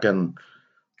this fucking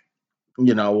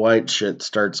white shit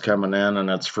starts coming in and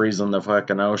it's freezing the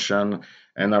fucking ocean,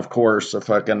 and of course a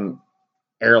fucking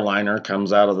airliner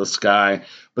comes out of the sky,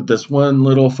 but this one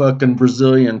little fucking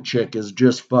Brazilian chick is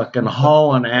just fucking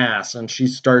hauling ass, and she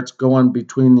starts going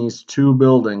between these two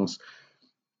buildings,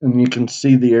 and you can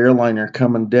see the airliner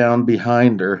coming down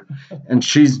behind her, and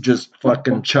she's just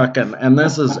fucking chucking. And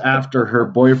this is after her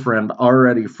boyfriend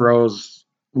already froze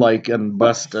like, and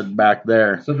busted back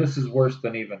there. So this is worse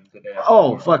than even the day.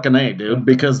 Oh, fucking A, dude.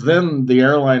 Because then the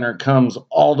airliner comes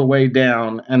all the way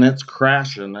down and it's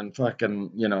crashing and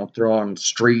fucking, throwing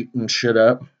street and shit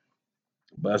up,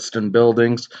 busting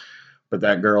buildings. But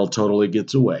that girl totally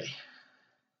gets away.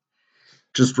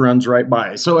 Just runs right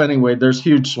by. So anyway, there's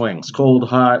huge swings. Cold,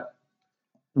 hot,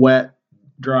 wet,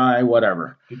 dry,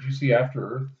 whatever. Did you see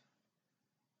After Earth?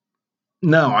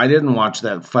 No, I didn't watch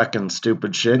that fucking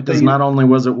stupid shit, because not only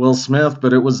was it Will Smith,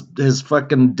 but it was his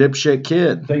fucking dipshit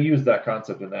kid. They used that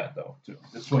concept in that, though, too.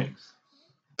 The swings.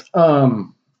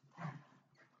 Well,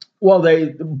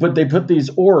 they put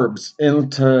these orbs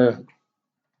into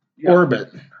orbit,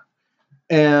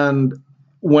 and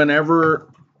whenever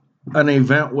an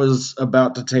event was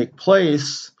about to take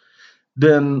place,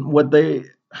 then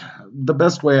the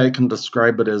best way I can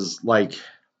describe it is like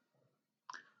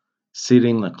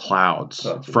seeing the clouds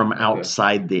from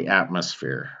outside the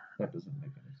atmosphere. That doesn't make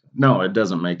any sense. No, it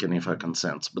doesn't make any fucking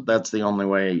sense. But that's the only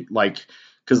way, like,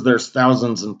 because there's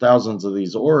thousands and thousands of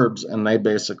these orbs, and they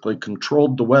basically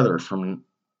controlled the weather from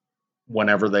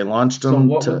whenever they launched them. So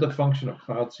what would the function of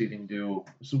cloud seeding do?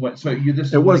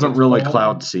 It wasn't really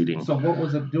cloud seeding. So what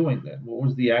was it doing then?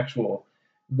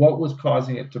 What was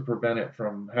causing it to prevent it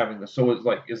from having the? So it's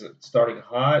like, is it starting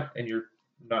hot and you're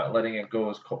not letting it go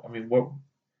as cold? I mean, what?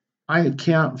 I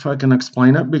can't fucking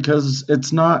explain it because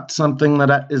it's not something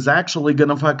that is actually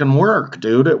gonna fucking work,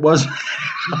 dude. It was.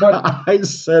 But I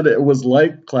said it was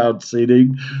like cloud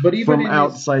seeding, but even from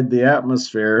outside the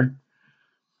atmosphere.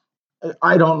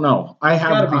 I don't know.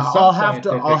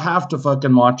 I'll have to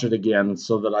fucking watch it again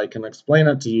so that I can explain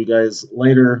it to you guys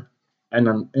later,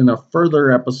 and in a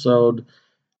further episode,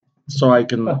 so I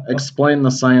can explain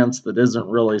the science that isn't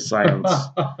really science.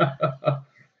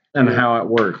 And how it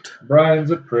worked.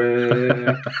 Brian's a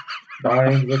prick.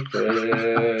 Brian's a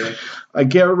prick. I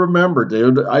can't remember,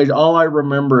 dude. All I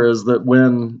remember is that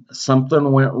when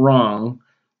something went wrong,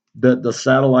 that the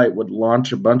satellite would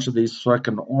launch a bunch of these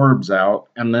fucking orbs out,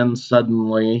 and then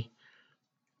suddenly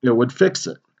it would fix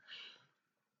it.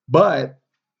 But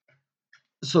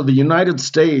so the United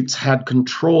States had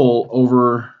control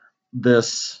over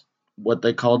this, what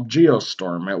they called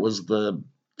geostorm. It was the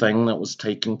thing that was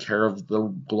taking care of the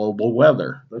global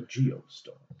weather. The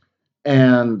geostorm.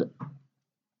 And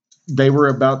they were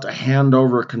about to hand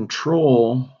over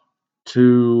control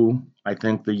to, I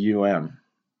think, the UN.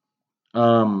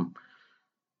 Yeah,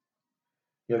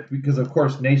 because of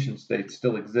course nation states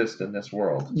still exist in this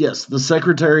world. Yes, the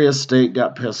Secretary of State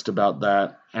got pissed about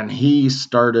that, and he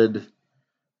started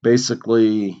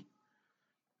basically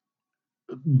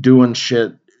doing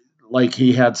shit. Like,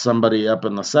 he had somebody up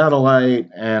in the satellite,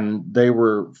 and they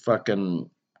were fucking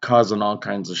causing all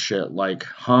kinds of shit. Like,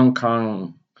 Hong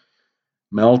Kong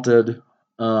melted.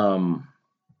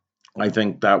 I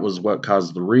think that was what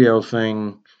caused the Rio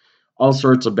thing. All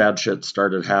sorts of bad shit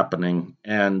started happening.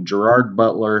 And Gerard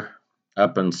Butler,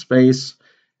 up in space,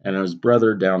 and his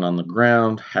brother down on the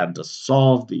ground, had to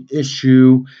solve the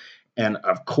issue. And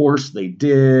of course they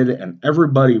did. And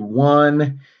everybody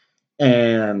won.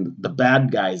 And the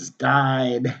bad guys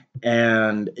died,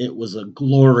 and it was a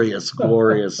glorious,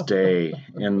 glorious day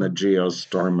in the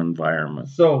geostorm environment.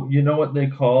 So, you know what they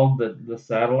called the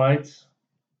satellites?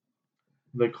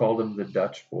 They called him the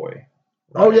Dutch boy.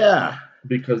 Right? Oh, yeah.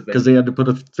 Because they had to put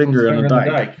a finger in the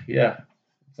dike. Yeah.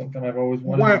 Something I've always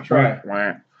wanted to try.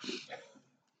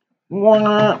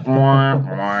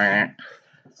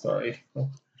 Sorry.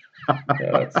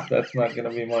 Yeah, that's not going to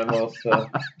be my most...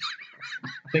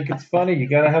 I think it's funny. You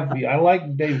gotta have. I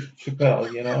like Dave Chappelle.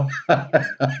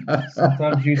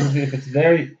 Sometimes if it's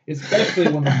there,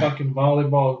 especially when the fucking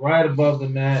volleyball is right above the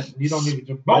net, and you don't even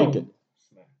just boom.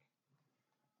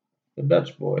 The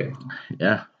Dutch boy.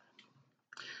 Yeah.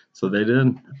 So they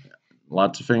did.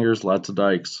 Lots of fingers, lots of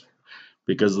dikes,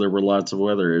 because there were lots of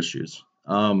weather issues.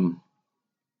 So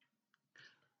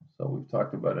we've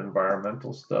talked about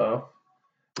environmental stuff.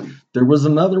 There was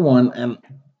another one, and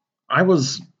I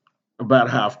was about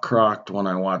half crocked when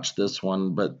I watched this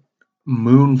one, but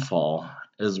Moonfall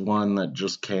is one that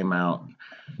just came out,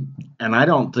 and I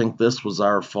don't think this was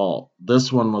our fault.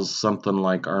 This one was something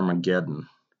like Armageddon,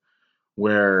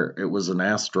 where it was an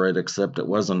asteroid, except it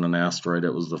wasn't an asteroid,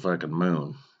 it was the fucking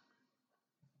moon.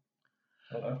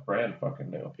 Well, that's brand fucking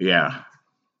new. Yeah.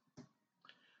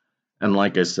 And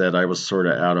like I said, I was sort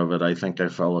of out of it. I think I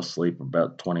fell asleep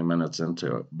about 20 minutes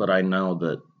into it, but I know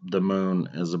that the moon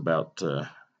is about to...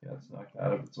 Yeah, it's knocked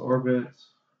out of its orbit.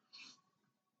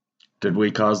 Did we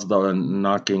cause the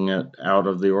knocking it out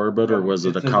of the orbit, or was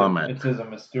it a comet? It is a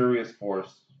mysterious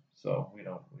force, so we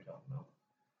don't know.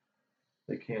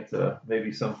 They can't.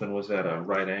 Maybe something was at a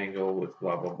right angle with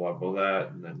blah blah blah blah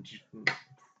that, and then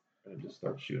it just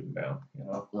starts shooting down. You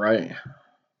know. Right.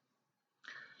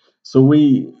 So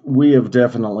we have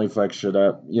definitely fucked shit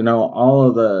up. You know, all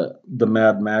of the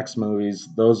Mad Max movies,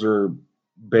 those are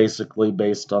basically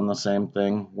based on the same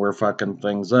thing. We're fucking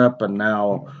things up, and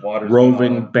now Water's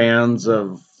roving gone. bands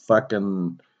of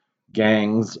fucking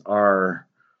gangs are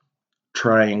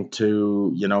trying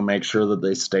to, you know, make sure that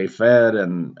they stay fed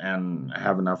and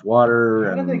have enough water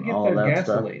How do they and get all of their that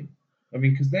stuff. gasoline? I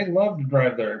mean, because they love to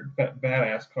drive their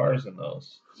badass cars in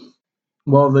those.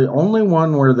 Well, the only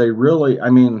one where they really, I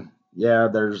mean, yeah,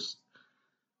 there's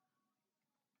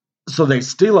so they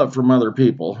steal it from other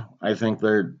people. I think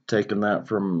they're taking that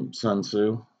from Sun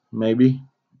Tzu, maybe,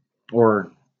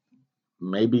 or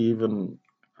maybe even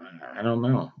I don't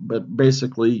know. But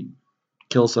basically,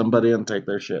 kill somebody and take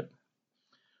their shit.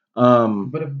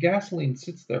 But if gasoline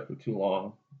sits there for too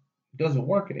long, it doesn't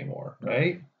work anymore,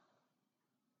 right?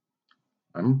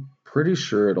 I'm pretty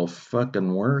sure it'll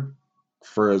fucking work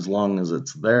for as long as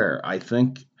it's there. I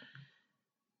think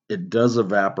it does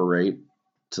evaporate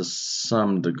to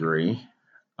some degree.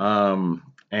 And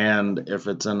if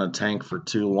it's in a tank for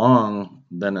too long,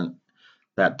 then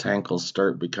that tank will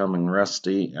start becoming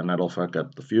rusty and that'll fuck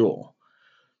up the fuel.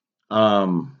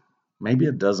 Maybe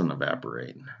it doesn't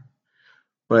evaporate,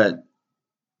 but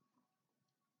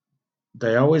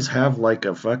they always have like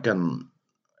a fucking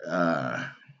uh,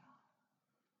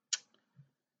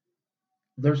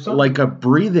 There's something. like a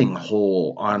breathing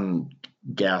hole on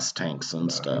gas tanks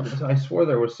and stuff. I swore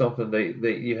there was something they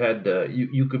you had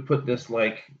you could put this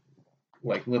like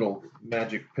little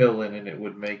magic pill in and it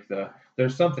would make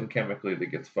there's something chemically that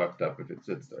gets fucked up if it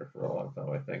sits there for a long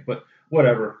time, I think. But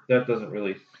whatever, that doesn't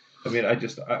really. I mean, I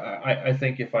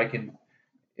think if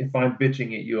I'm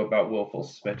bitching at you about willful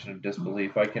suspension of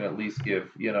disbelief, I can at least give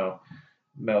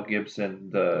Mel Gibson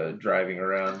the driving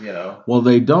around. Well,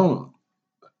 they don't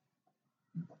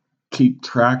keep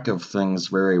track of things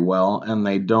very well, and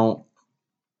they don't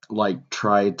like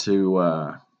try to.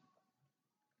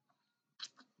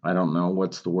 I don't know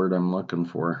what's the word I'm looking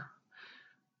for.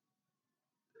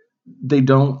 They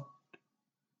don't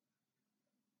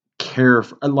care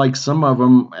like some of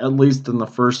them, at least in the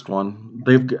first one,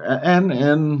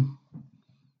 and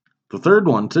the third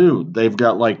one too. They've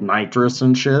got like nitrous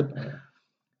and shit.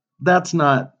 That's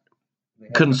not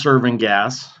conserving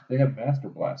gas. They have Master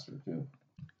Blaster too.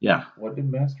 Yeah. What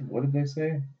did they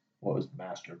say? What was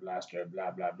Master Blaster?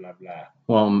 Blah blah blah blah.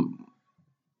 Well,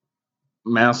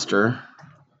 Master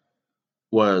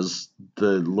was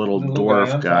the little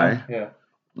dwarf guy. Yeah.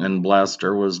 And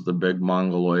Blaster was the big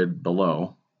mongoloid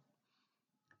below.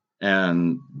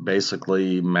 And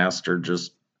basically, Master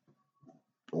just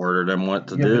ordered him what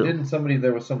to do. But didn't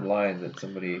there was some line that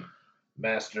somebody,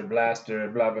 Master Blaster,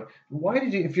 blah, blah. Why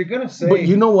did you, if you're going to say. But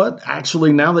you know what?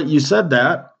 Actually, now that you said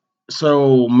that,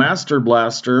 so Master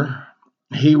Blaster,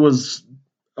 he was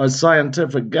a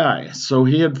scientific guy. So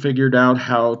he had figured out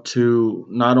how to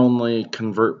not only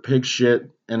convert pig shit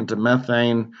into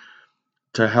methane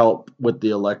to help with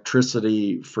the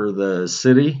electricity for the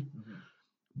city,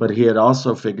 but he had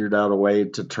also figured out a way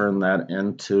to turn that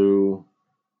into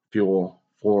fuel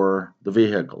for the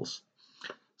vehicles.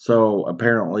 So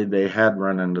apparently they had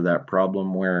run into that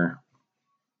problem where,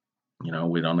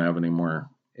 we don't have any more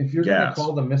If you're gas. Going to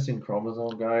call the missing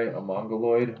chromosome guy a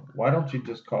mongoloid, why don't you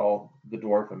just call the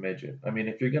dwarf a midget? I mean,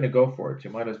 if you're going to go for it, you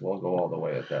might as well go all the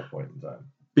way at that point in time.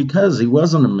 Because he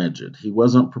wasn't a midget. He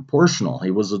wasn't proportional.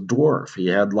 He was a dwarf. He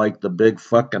had like the big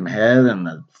fucking head and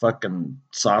the fucking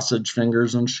sausage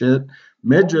fingers and shit.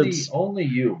 Midgets. Only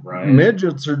you, Brian.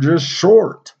 Midgets are just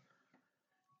short.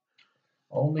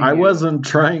 Only I wasn't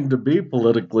trying to be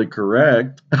politically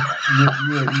correct.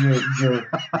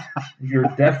 Your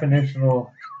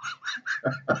definitional.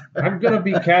 I'm gonna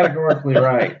be categorically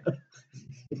right.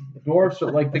 Dwarfs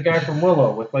are like the guy from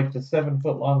Willow with like the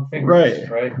 7-foot long fingers,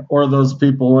 right? Or those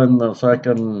people in the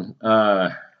fucking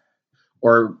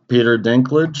or Peter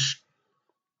Dinklage.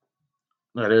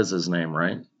 That is his name,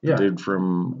 right? Yeah. The dude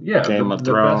from Game of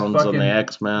Thrones and the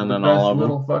X-Men and all of them.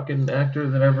 The best little fucking actor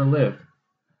that ever lived.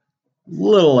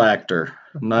 Little actor,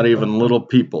 not even little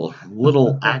people.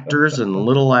 Little actors and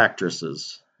little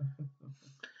actresses.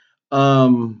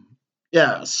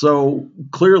 Yeah, so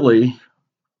clearly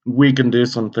we can do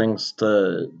some things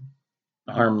to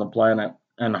harm the planet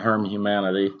and harm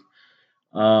humanity.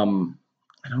 I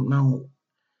don't know.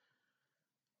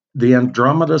 The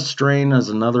Andromeda strain is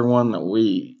another one that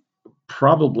we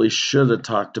probably should have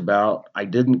talked about. I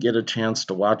didn't get a chance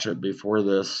to watch it before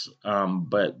this,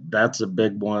 but that's a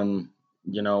big one.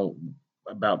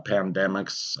 about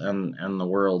pandemics and the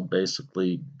world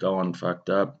basically going fucked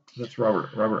up. That's Robert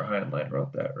Heinlein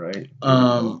wrote that, right?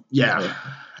 Yeah.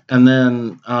 And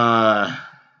then I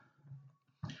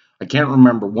can't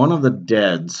remember, one of the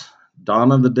Deads,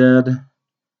 Dawn of the Dead,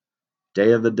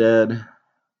 Day of the Dead.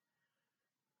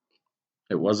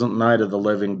 It wasn't Night of the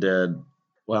Living Dead.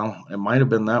 Well, it might have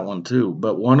been that one too,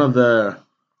 but one of the,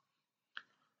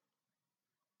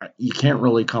 you can't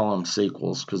really call them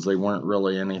sequels because they weren't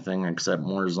really anything except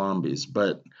more zombies,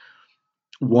 but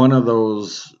one of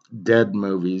those Dead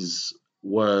movies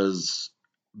was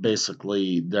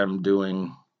basically them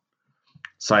doing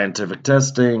scientific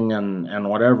testing and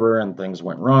whatever, and things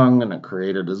went wrong and it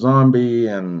created a zombie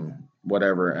and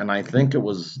whatever. And I think it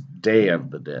was Day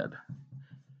of the Dead.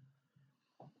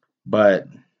 But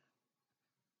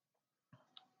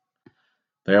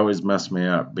they always mess me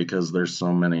up because there's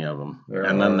so many of them.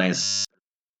 Then they and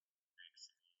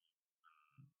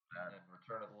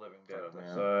Return of the Living Dead on the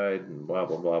side, and blah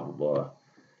blah blah blah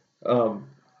blah.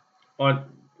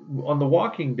 On The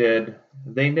Walking Dead,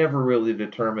 they never really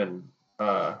determine.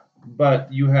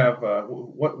 But you have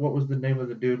what was the name of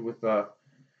the dude with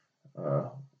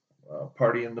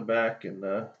party in the back and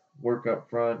work up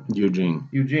front?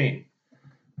 Eugene.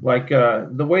 Like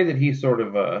the way that he sort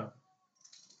of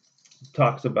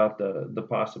talks about the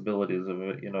possibilities of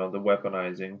it, the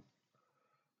weaponizing.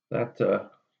 That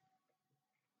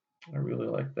I really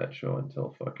liked that show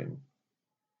until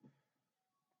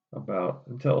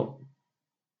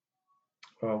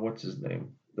what's his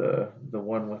name? The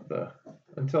one with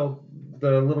until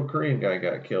the little Korean guy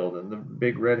got killed and the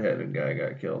big redheaded guy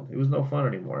got killed. It was no fun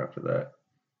anymore after that.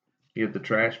 You had the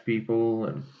trash people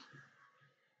and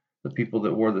the people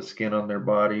that wore the skin on their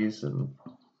bodies and.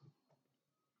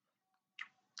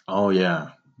 Oh yeah,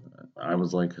 I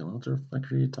was like, what the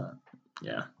fuck are you talking?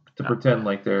 Yeah. To pretend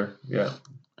like they're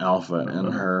Alpha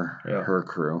and her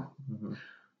crew,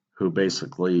 who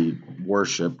basically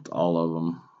worshipped all of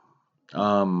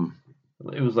them.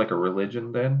 It was like a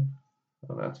religion then.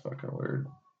 Oh, that's fucking weird.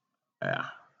 Yeah.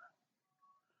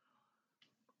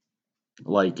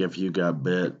 Like if you got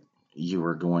bit, you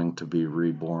were going to be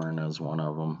reborn as one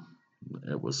of them.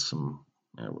 It was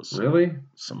really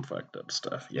some fucked up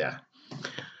stuff. Yeah.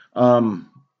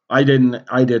 I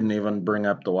didn't even bring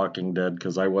up The Walking Dead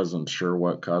because I wasn't sure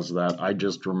what caused that. I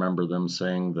just remember them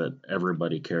saying that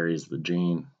everybody carries the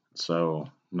gene. So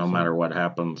no matter what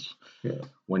happens,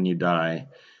 when you die,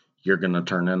 you're going to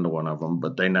turn into one of them.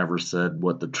 But they never said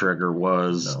what the trigger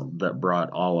was that brought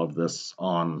all of this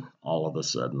on all of a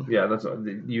sudden. Yeah,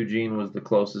 Eugene was the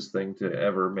closest thing to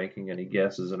ever making any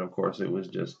guesses. And of course, it was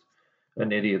just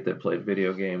an idiot that played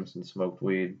video games and smoked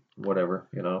weed, whatever,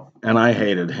 And I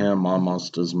hated him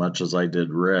almost as much as I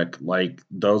did Rick. Like,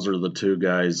 those are the two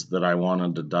guys that I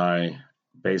wanted to die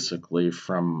basically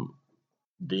from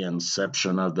the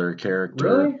inception of their character.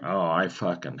 Really? Oh, I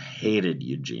fucking hated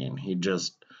Eugene. He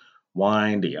just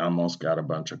whined. He almost got a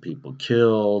bunch of people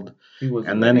killed.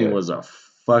 And then he was a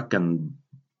fucking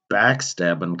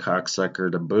backstabbing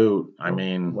cocksucker to boot. I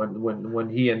mean, when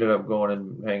he ended up going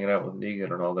and hanging out with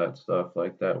Negan and all that stuff,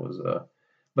 like that was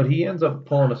but he ends up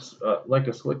pulling like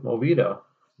a slick Movida,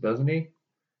 doesn't he?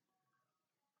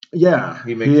 Yeah,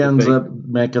 he ends up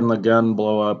making the gun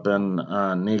blow up in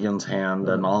Negan's hand,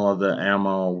 and all of the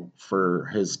ammo for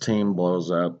his team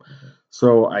blows up.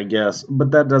 So I guess,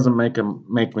 but that doesn't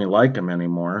make me like him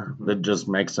anymore. That just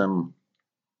makes him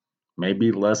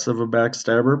maybe less of a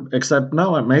backstabber. Except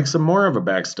no, it makes him more of a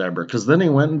backstabber because then he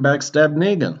went and backstabbed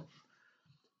Negan.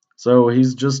 So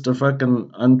he's just a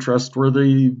fucking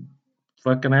untrustworthy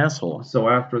fucking asshole. So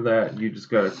after that, you just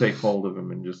got to take hold of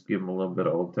him and just give him a little bit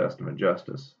of Old Testament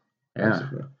justice.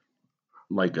 Basically. Yeah.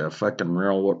 Like a fucking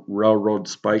railroad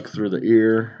spike through the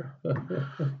ear.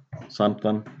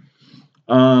 Something.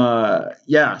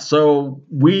 Yeah, so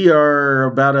we are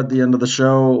about at the end of the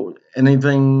show.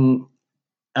 Anything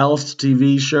else?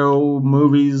 TV show,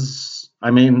 movies?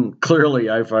 I mean, clearly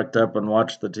I fucked up and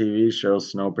watched the TV show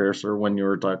Snowpiercer when you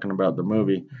were talking about the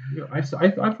movie. I've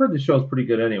heard the show's pretty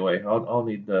good anyway. I'll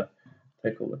need to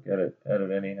take a look at it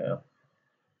anyhow.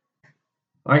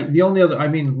 The only other, I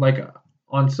mean, like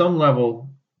on some level,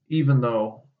 even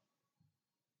though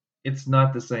it's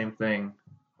not the same thing,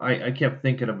 I kept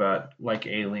thinking about like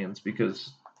Aliens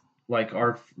because like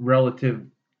our relative,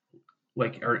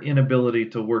 like our inability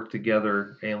to work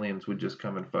together, aliens would just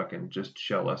come and fucking just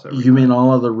shell us every You time. mean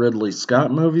all of the Ridley Scott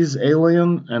movies,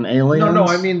 Alien and Aliens? No,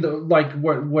 I mean like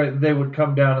what they would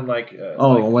come down and like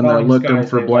when they're looking skies,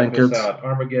 for blankets.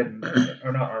 Armageddon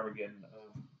or not Armageddon.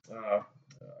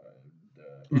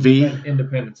 V?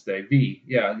 Independence Day. V.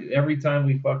 Yeah. Every time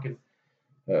we fucking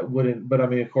wouldn't. But I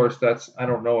mean, of course, I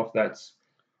don't know if that's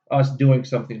us doing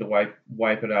something to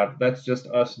wipe it out. That's just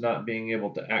us not being able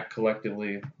to act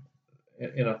collectively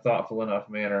in a thoughtful enough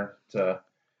manner to.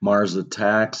 Mars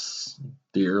Attacks,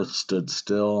 The Earth Stood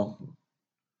Still,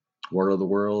 War of the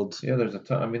Worlds. Yeah, there's a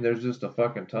ton. I mean, there's just a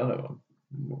fucking ton of them.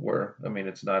 Where I mean,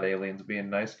 it's not aliens being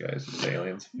nice guys; it's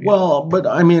aliens. Well, but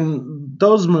I mean,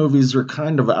 those movies are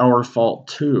kind of our fault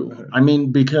too. I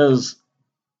mean, because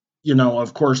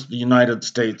of course, the United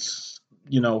States,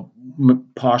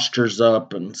 postures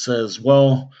up and says,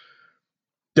 "Well,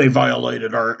 they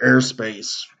violated our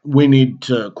airspace. We need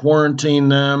to quarantine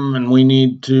them, and we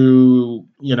need to,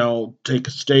 take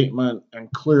a statement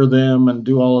and clear them and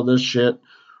do all of this shit,"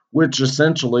 which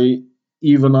essentially,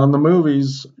 even on the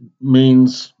movies,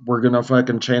 means we're gonna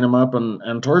fucking chain them up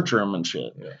and torture them and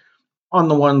shit. Yeah. On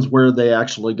the ones where they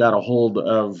actually got a hold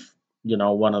of,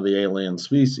 one of the alien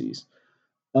species.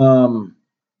 And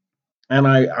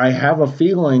I have a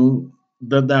feeling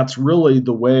that that's really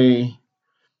the way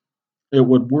it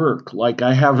would work. Like,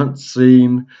 I haven't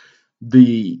seen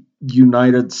the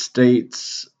United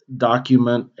States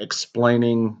document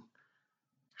explaining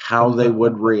how they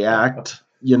would react,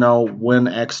 when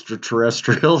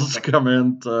extraterrestrials come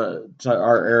into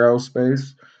our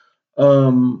aerospace.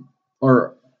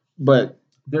 But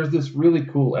there's this really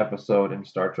cool episode in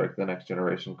Star Trek: The Next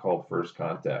Generation called First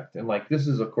Contact, and like this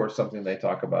is of course something they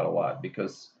talk about a lot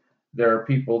because there are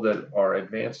people that are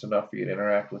advanced enough for you to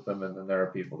interact with them, and then there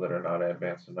are people that are not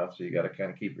advanced enough, so you got to kind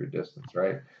of keep your distance,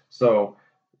 right? So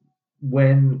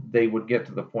when they would get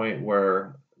to the point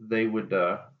where they would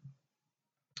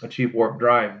achieve warp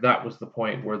drive, that was the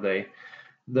point where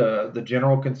the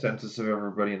general consensus of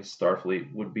everybody in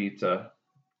Starfleet would be to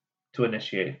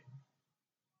initiate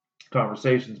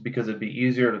conversations because it'd be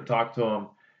easier to talk to them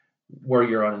where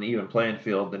you're on an even playing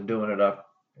field than doing it up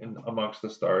amongst the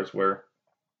stars where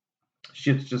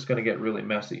shit's just going to get really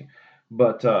messy.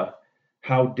 But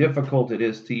how difficult it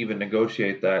is to even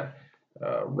negotiate that.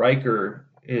 Riker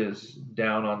is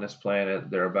down on this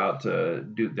planet. They're about to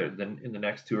do in the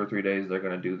next 2 or 3 days. They're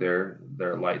going to do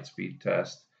their light speed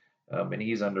test, and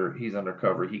he's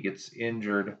undercover. He gets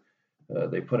injured.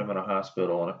 They put him in a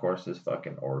hospital, and of course his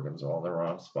fucking organs are all in the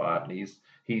wrong spot, and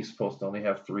he's supposed to only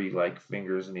have 3 like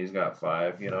fingers, and he's got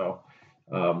 5.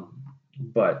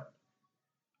 But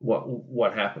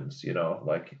what happens?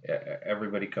 Like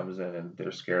everybody comes in and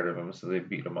they're scared of him, so they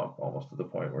beat him up almost to the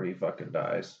point where he fucking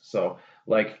dies. So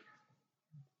like,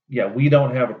 yeah, we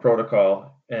don't have a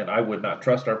protocol, and I would not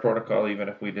trust our protocol even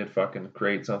if we did fucking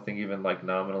create something even like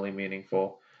nominally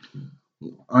meaningful.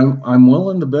 I'm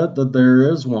willing to bet that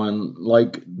there is one.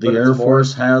 Like the Air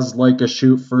Force has like a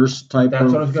shoot first type That's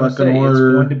of what I was going to say. order.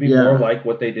 It's going to be more like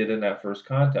what they did in that First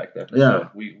Contact episode. Yeah.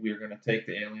 We're going to take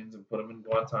the aliens and put them in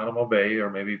Guantanamo Bay,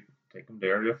 or maybe take them to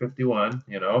Area 51,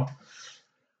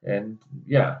 and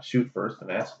yeah, shoot first and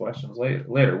ask questions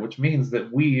later, which means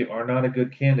that we are not a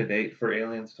good candidate for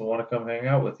aliens to want to come hang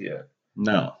out with you.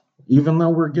 No, even though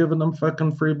we're giving them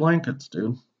fucking free blankets,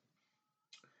 dude.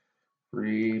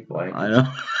 Free blankets. I know.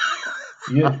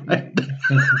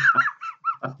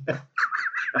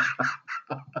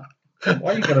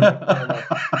 Why you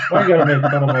gotta make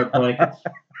fun of my blankets?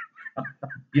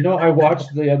 I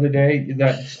watched the other day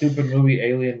that stupid movie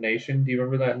Alien Nation. Do you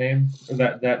remember that name? Or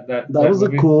that was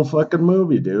movie? A cool fucking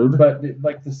movie, dude. But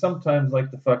sometimes like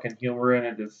the fucking humor in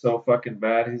it is so fucking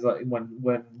bad. He's like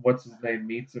when what's his name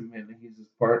meets him and he's his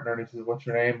partner and he says, "What's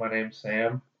your name?" "My name's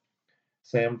Sam."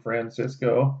 San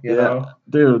Francisco, you know?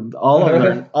 Dude,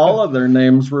 all of their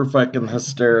names were fucking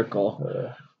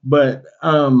hysterical. But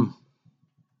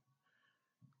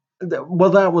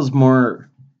that was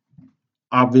more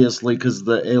obviously because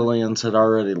the aliens had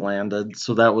already landed,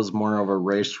 so that was more of a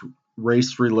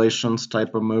race relations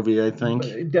type of movie, I think.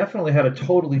 But it definitely had a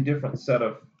totally different set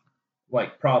of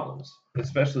like problems,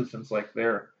 especially since like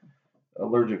they're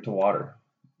allergic to water.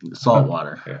 Salt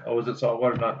water. Yeah. Oh, is it salt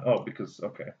water? Because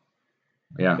okay.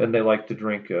 Yeah. And they like to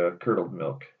drink curdled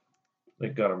milk. They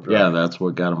got them drunk. Yeah, that's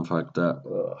what got them fucked up.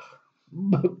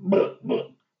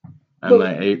 And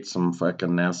they ate some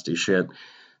fucking nasty shit.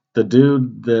 The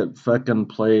dude that fucking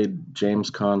played James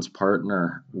Caan's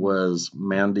partner was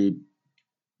Mandy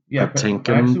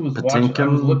Patinkin. I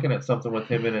was looking at something with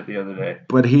him in it the other day.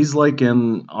 But he's like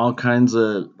in all kinds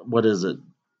of, what is it?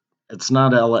 It's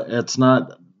not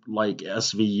like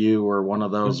SVU or one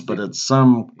of those, but it's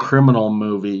some criminal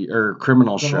movie or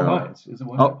criminal show. Minds. Is it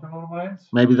Criminal Minds?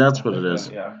 Maybe that's what it is.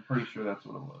 Yeah, I'm pretty sure that's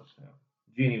what it was. Yeah.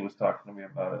 Jeannie was talking to me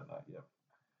about it. Not yet.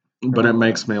 But it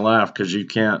makes me laugh because you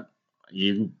can't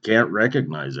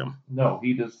recognize him. No,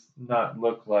 he does not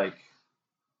look like.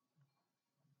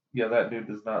 Yeah, that dude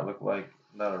does not look like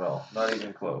Not at all. Not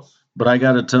even close. But I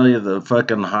got to tell you, the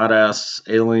fucking hot ass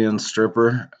alien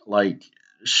stripper, like,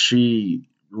 she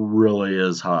really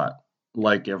is hot.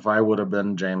 Like, if I would have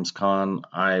been James Caan,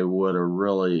 I would have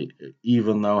really,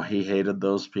 even though he hated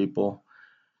those people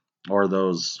or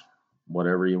those,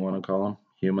 whatever you want to call them,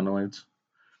 humanoids.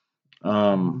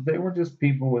 They were just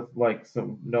people with like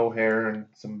some no hair and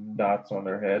some dots on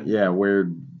their head. Yeah,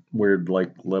 weird,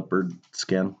 like leopard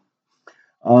skin.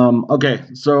 Okay,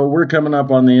 so we're coming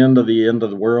up on the end of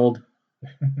the world.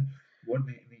 What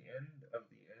the end of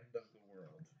the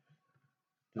world?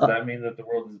 Does that mean that the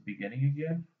world is beginning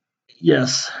again?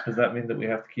 Yes. Does that mean that we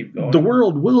have to keep going? The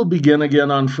world will begin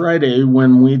again on Friday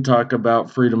when we talk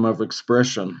about freedom of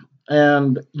expression.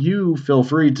 And you feel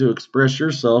free to express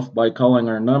yourself by calling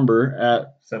our number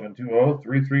at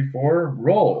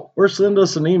 720-334-ROLL. Or send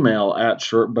us an email at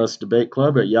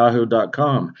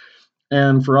shortbusdebateclub@yahoo.com.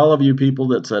 And for all of you people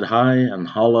that said hi and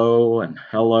hello and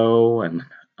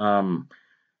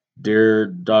dear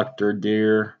Dr.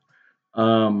 Dear,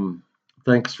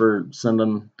 thanks for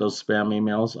sending those spam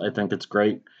emails. I think it's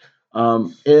great.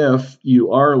 If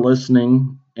you are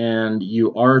listening and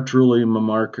you are truly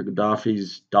Muammar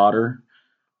Gaddafi's daughter,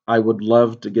 I would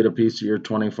love to get a piece of your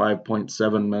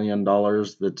 $25.7 million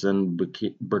that's in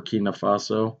Burkina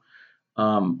Faso.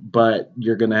 But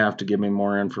you're going to have to give me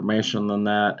more information than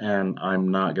that, and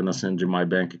I'm not going to send you my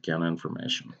bank account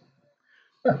information.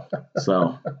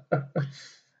 So,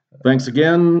 thanks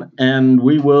again, and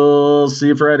we will see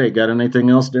you Friday. Got anything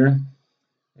else, Darren?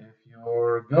 If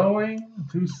you're going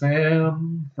to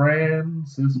San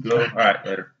Francisco. All right,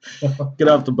 later. Get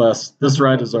off the bus. This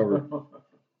ride is over.